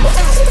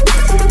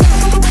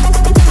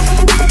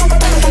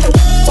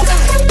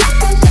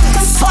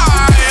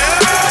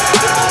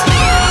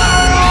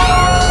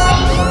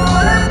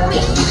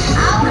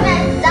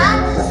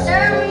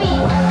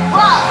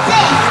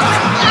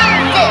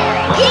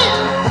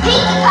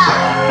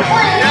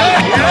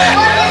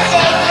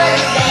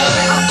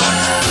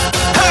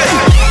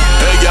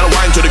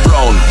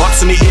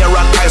 In the air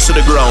and eyes to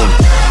the ground.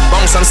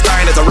 Bounce and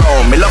style it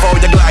around. Me love how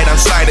you glide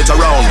and slide it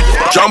around.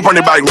 Jump on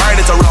the bike,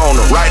 ride it around.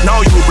 Right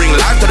now you bring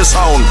life to the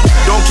sound.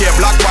 Don't care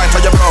black, white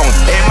or you brown.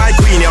 Hey my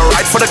queen, you're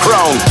right for the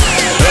crown.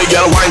 Hey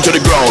girl, wine to the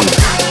ground.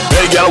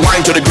 Hey girl,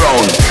 wine to the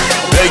ground.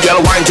 Hey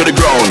girl, wine to the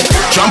ground.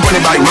 Jump on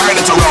the bike,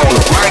 ride it around.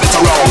 Ride it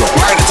around.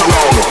 Ride it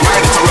around. Ride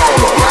it around.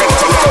 Ride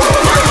it around.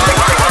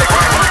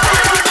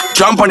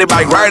 Jump on the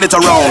bike, ride it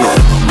around.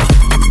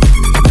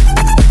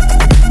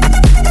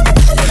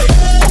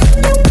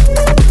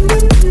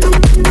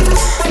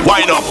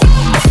 Wind up.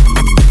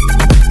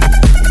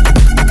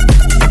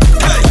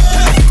 Hey.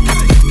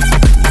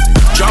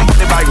 Jump on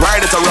the bike,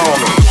 ride it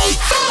around.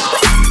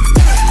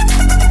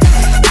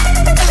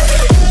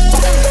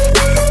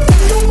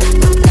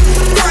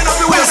 Wind up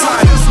the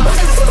waistline.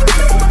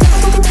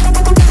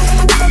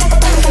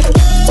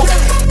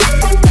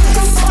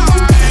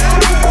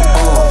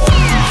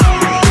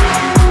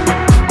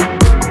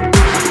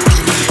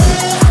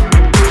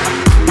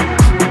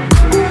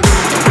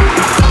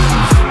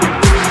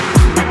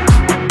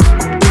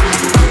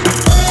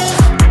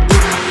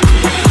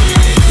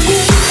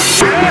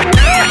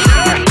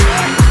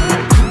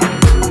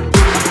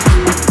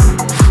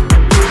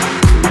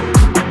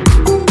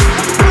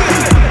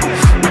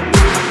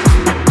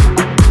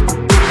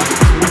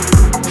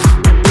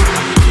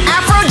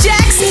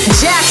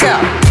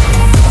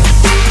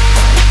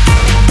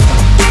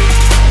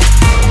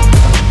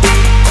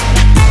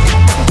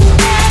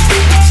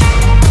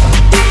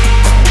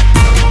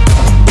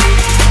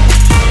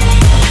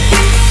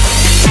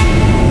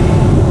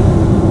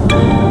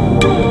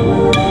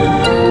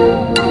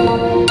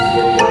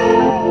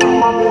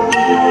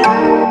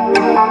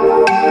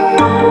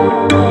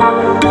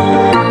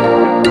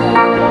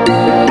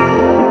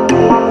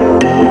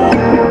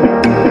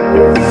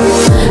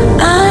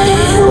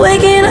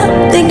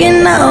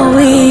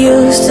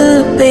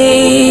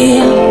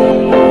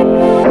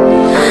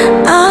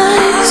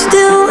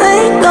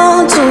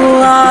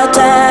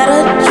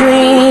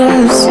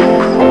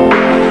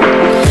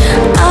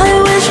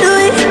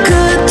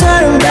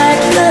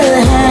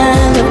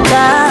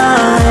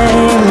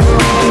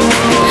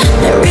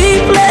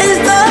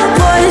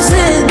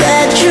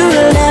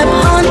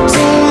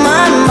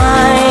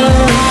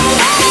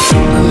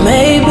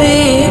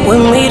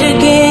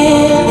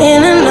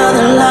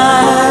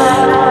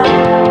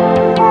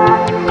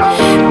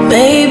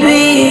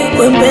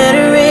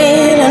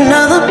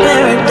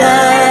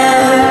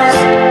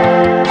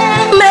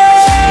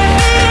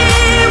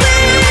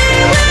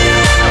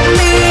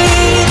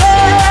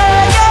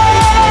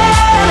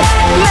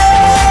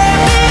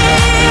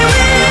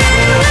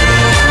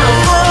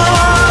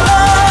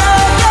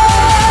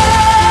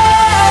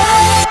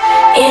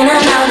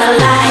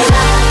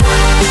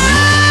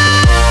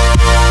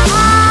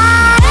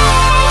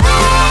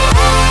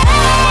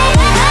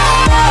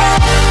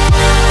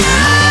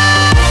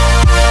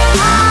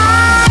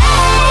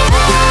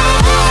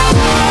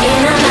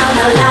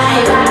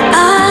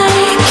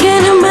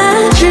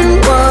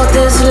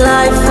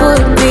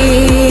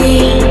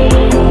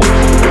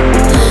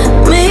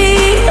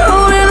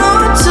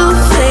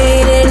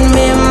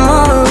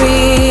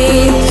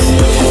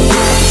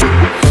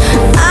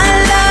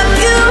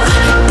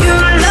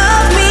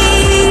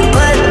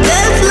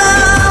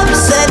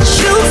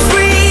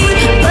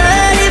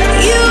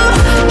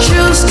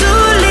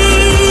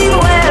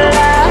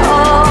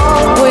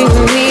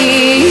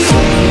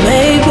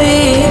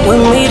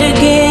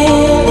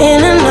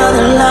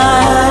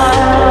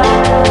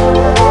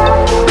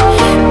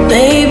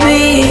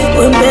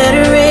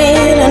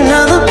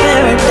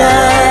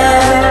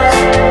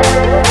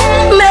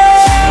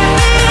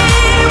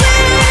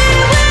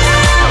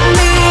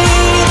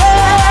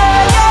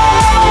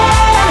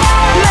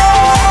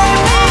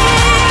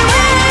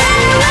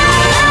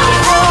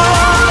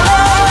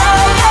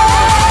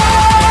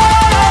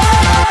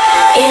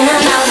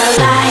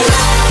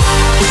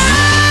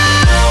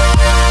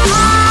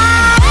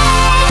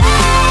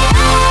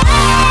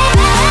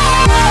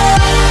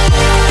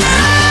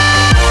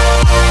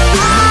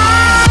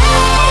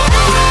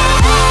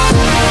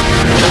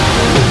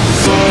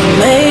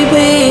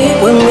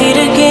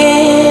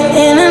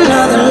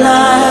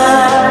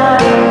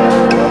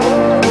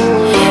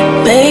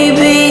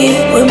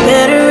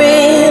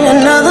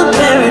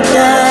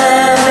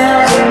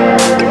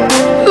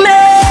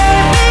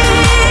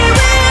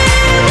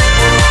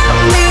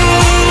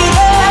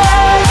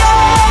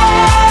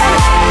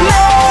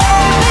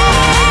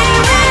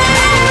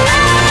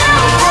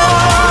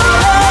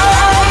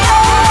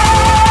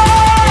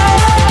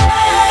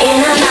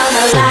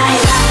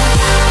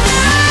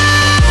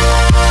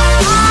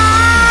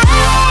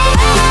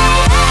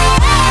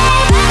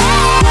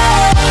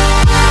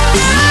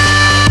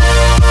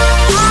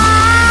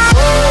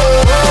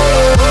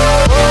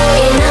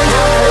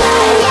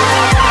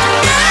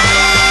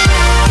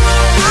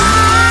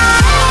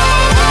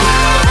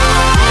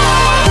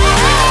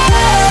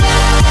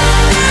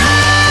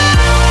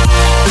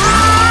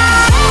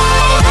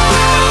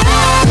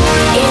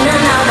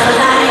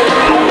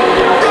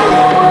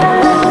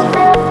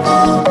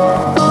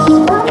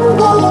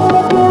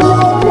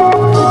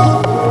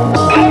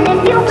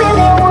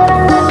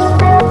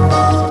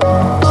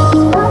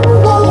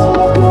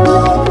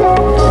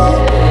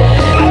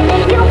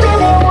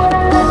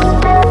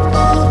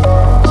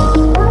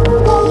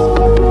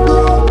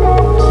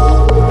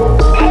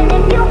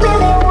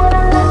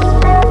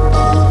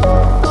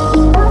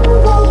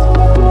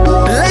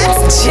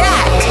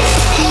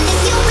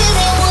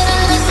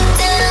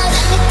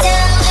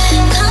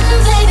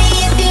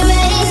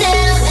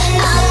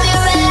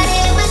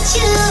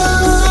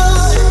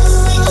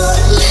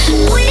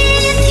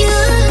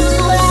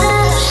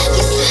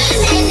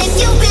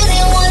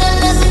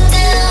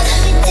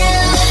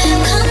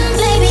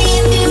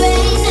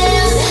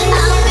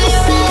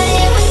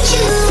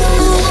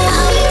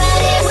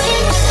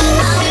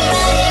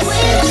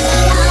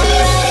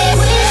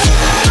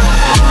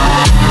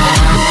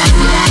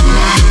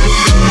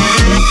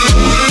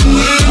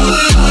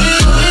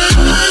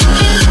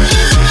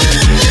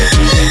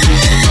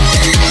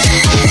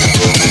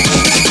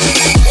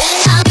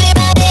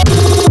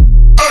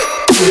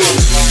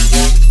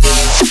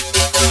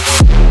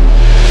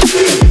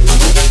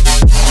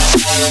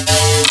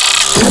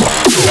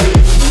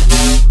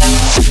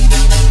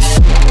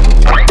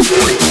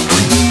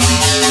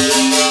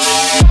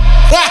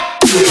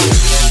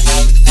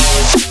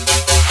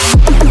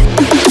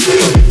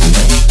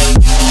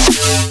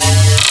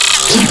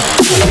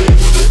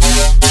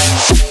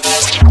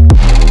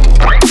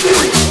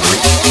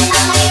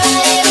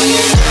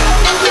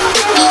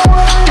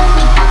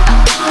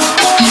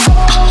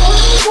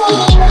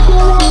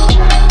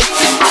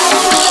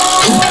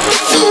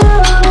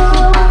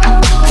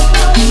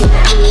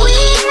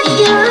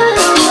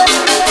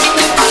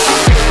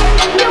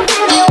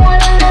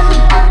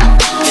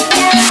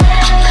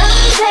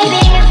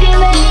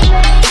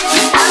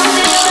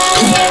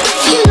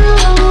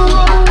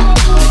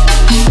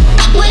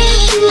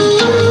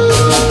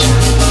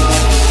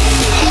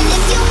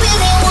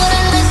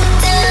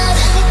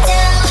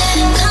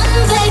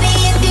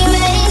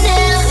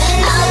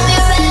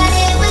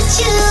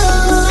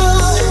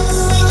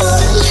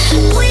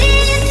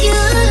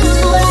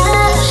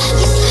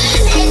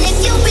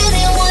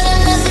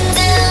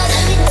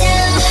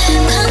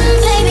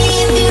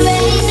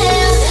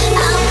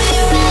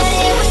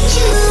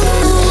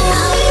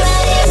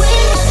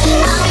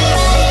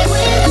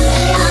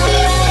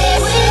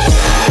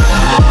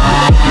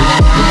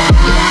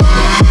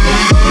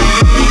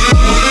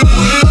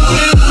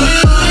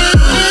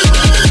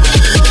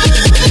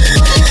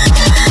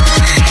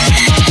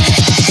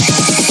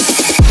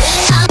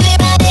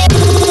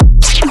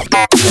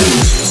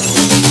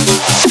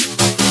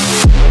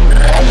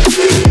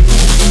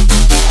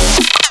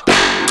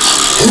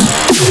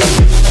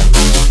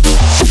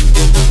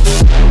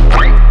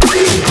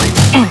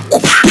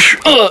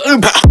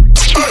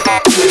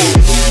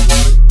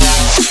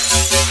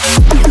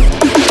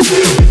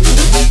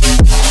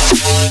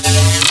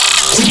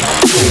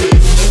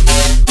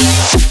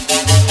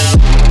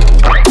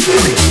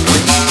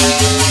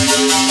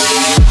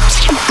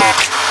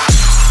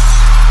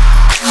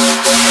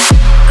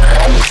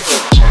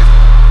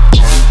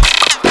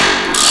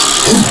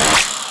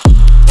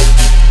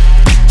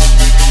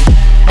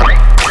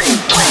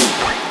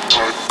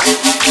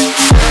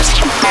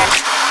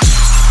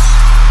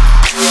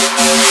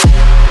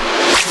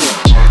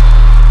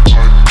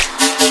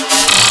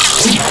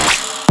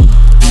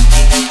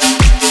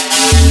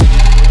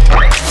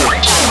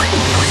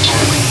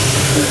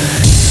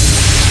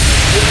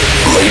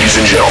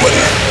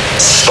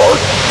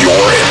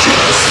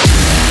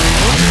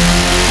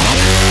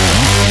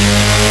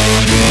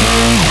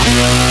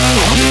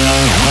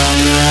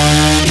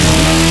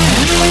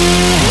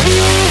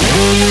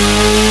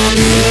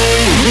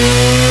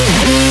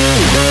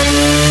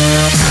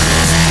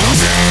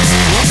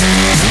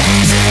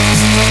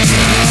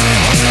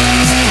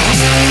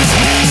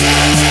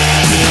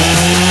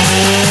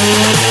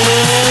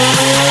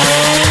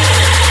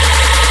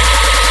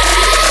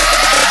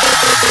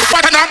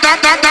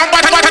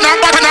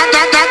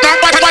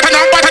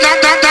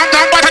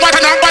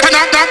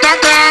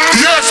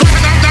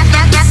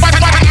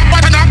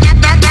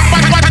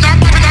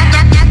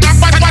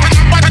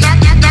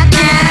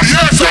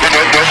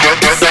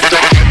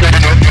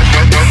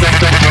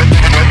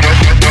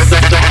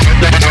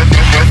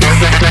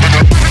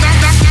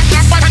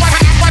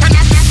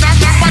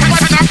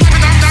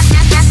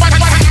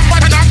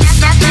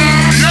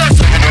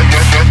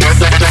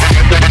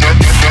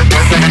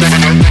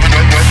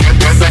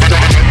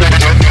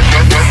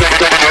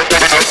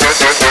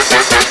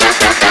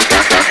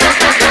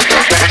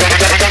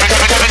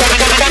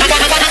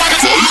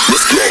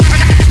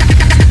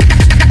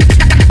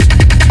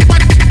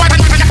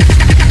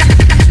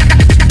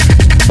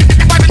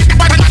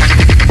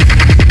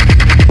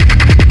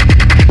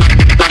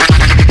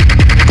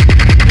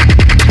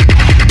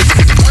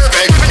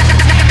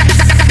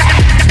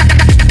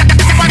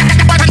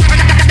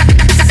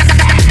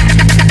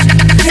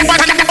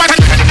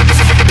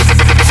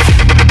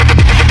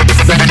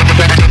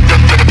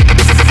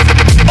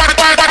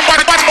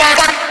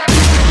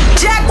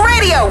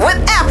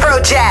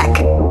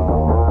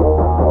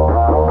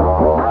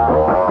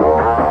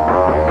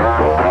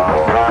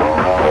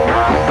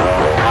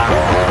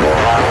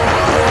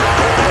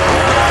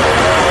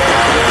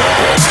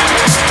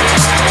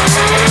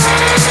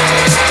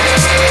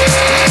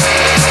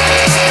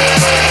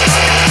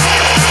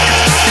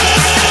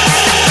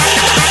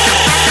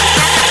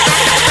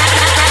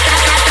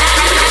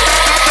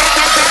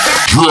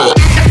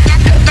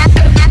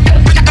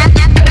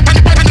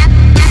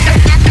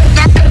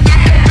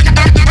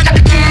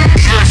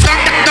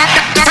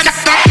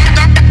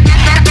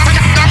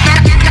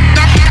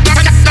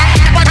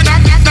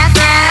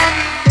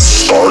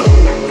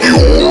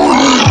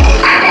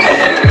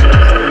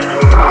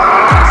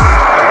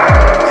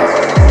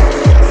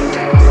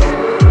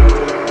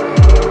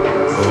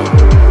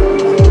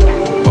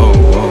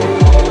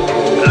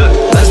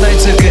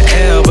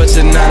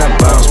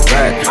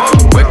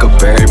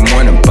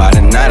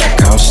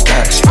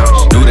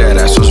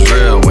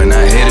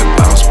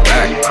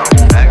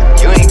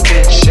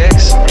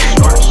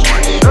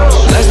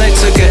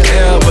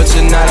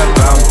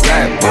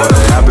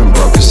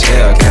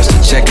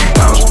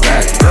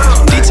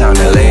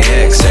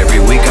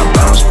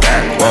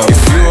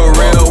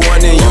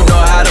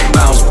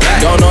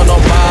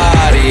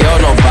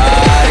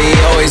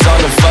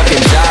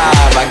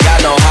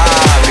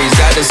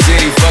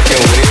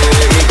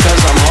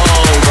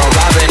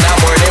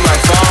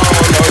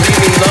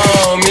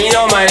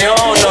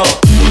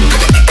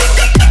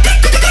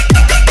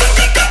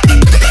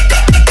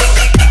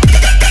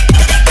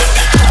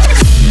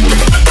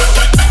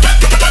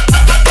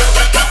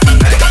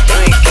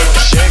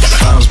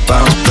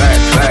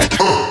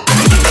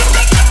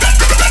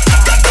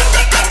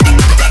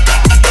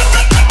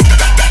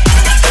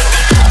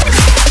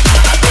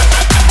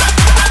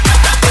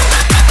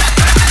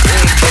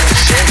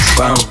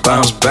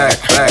 bounce back,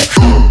 back.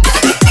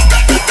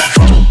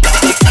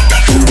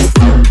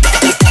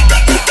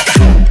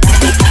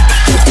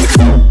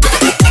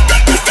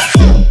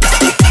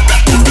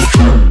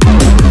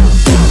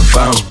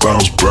 Bounce,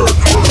 bounce back.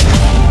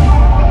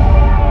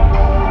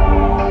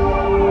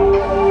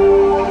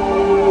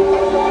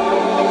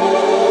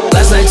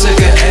 Last night took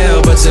an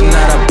L, but tonight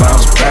I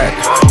bounce back.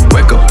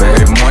 Wake up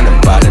every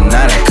morning, by the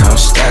night I count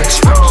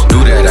stacks.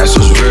 Knew that ass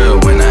was real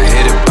when I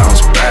hit it,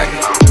 bounce back.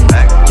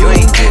 You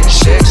ain't getting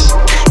checks.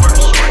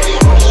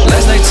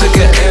 Last night took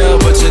an L,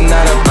 but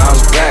tonight I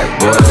bounce back.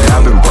 Boy,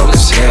 I've been broke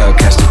as hell,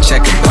 catch the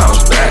check and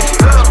bounce back.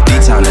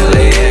 D-Town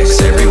LAX,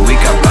 every week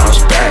I bounce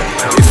back.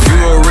 If you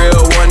a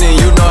real one, then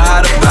you know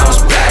how to bounce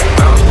back.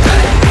 Bounce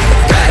back,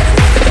 back,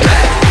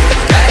 back, back,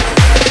 back,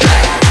 back,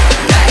 back,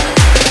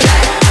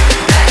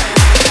 back.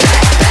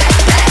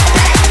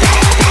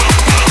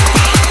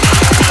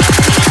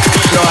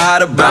 Know how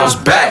to bounce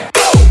back.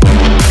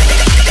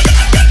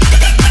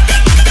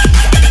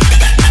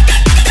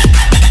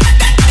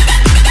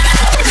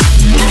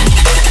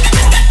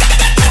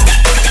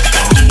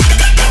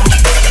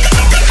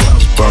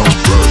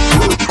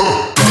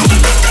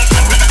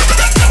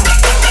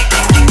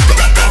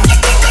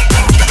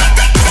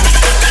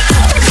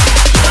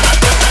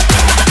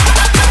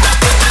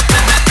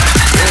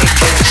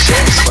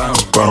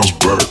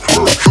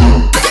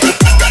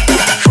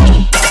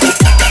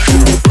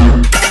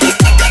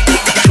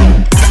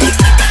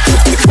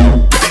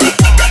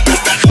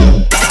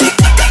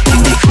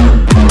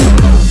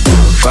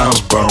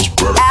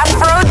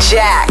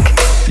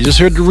 You just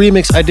heard the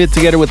remix I did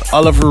together with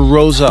Oliver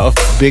Rosa of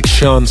Big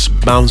Sean's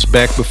Bounce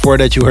Back. Before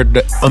that you heard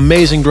the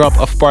amazing drop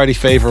of Party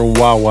Favor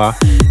Wawa.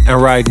 And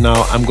right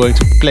now I'm going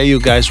to play you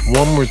guys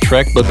one more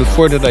track. But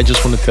before that I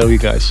just want to tell you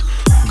guys,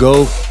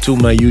 go to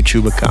my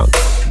YouTube account.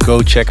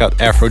 Go check out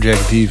Afrojack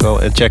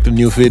Devo and check the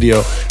new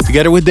video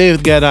together with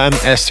David Guetta and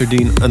Ester,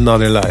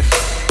 Another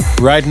Life.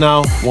 Right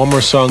now, one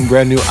more song,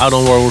 brand new out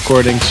on World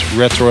Recordings,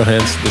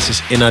 Retrohandz. This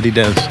is Inadi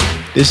Dance.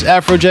 This is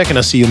Afrojack and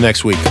I'll see you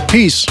next week.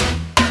 Peace.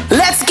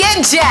 Let's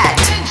get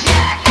jacked.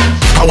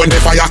 I want the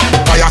fire,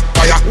 fire,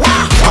 fire.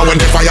 I want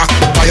the fire,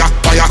 fire,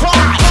 fire.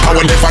 I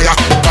want the fire,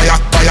 fire,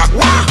 fire.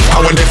 I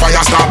want the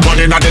fire start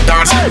burning at the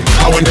dance.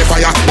 I want the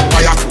fire,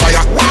 fire,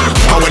 fire.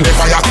 I want the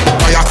fire,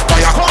 fire,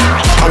 fire.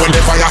 I want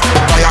the fire,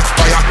 fire,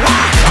 fire.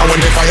 I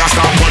want the fire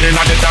start burning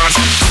at the dance.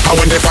 I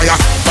want the fire,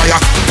 fire,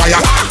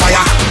 fire,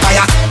 fire,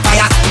 fire, fire,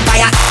 fire,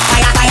 fire,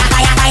 fire,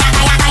 fire, fire,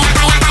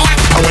 fire, fire.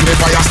 I want the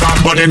fire start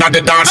burning at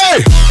the dance.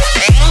 Hey.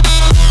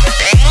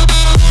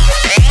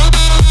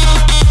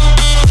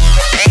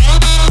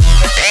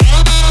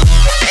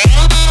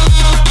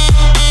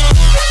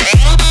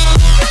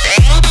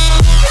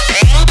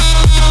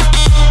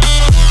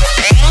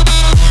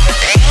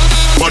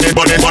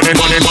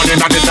 Money,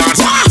 not the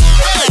dance.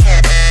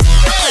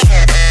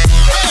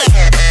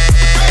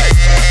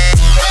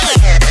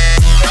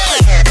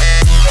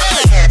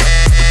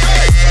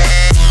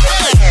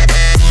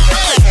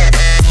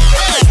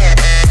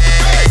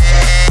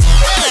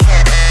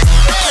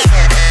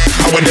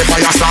 When the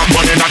fire start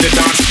burning at the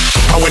dance,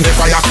 I when the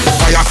fire,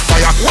 fire,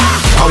 fire.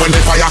 I when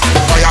the fire,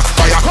 fire,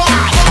 fire.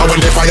 I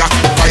when the fire,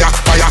 fire,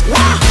 fire.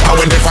 I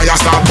when the fire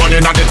start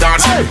burning at the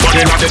dance,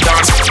 burning at the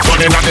dance,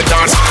 burning at the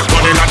dance,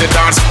 burning at the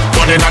dance,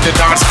 burning at the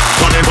dance,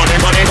 burning, burning,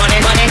 burning,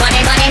 burning, burning,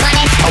 burning, burning,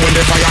 burning. I when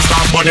the fire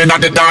start burning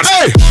at the dance.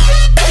 Hey.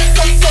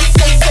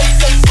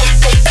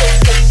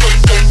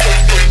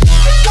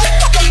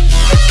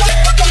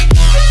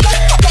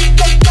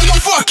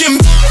 Fucking.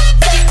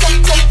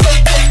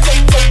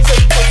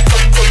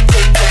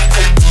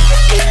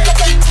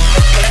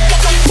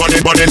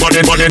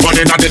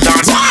 Money, not the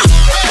dance.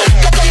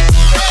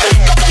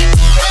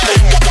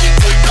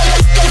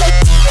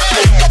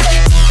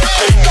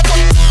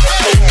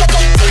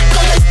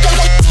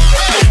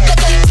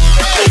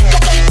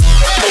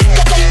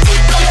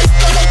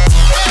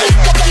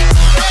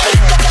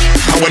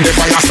 And when the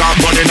fire start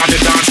burning, not the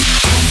dance.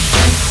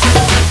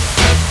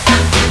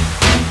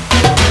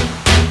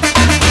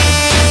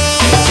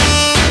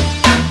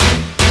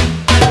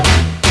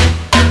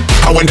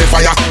 And when the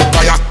fire,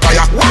 fire,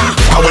 fire.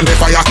 And when the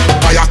fire,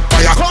 fire,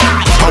 fire.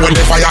 And when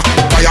the fire,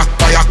 fire,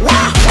 fire.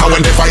 And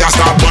when the fire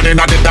start burning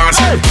at the dance.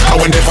 And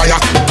when the fire,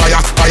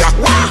 fire, fire.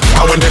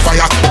 And when the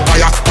fire,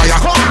 fire, fire.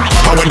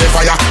 And when the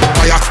fire,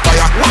 fire,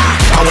 fire.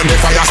 And when the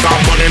fire start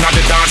burning at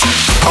the dance.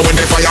 And when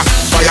the fire,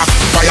 fire,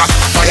 fire,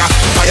 fire,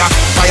 fire,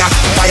 fire,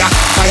 fire,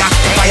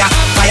 fire, fire,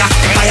 fire, fire,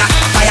 fire,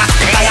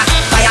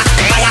 fire, fire,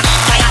 fire,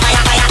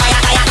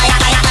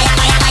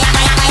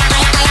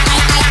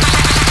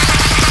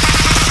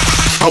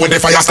 and when the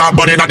fire start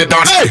burning at the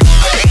dance.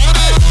 Hey!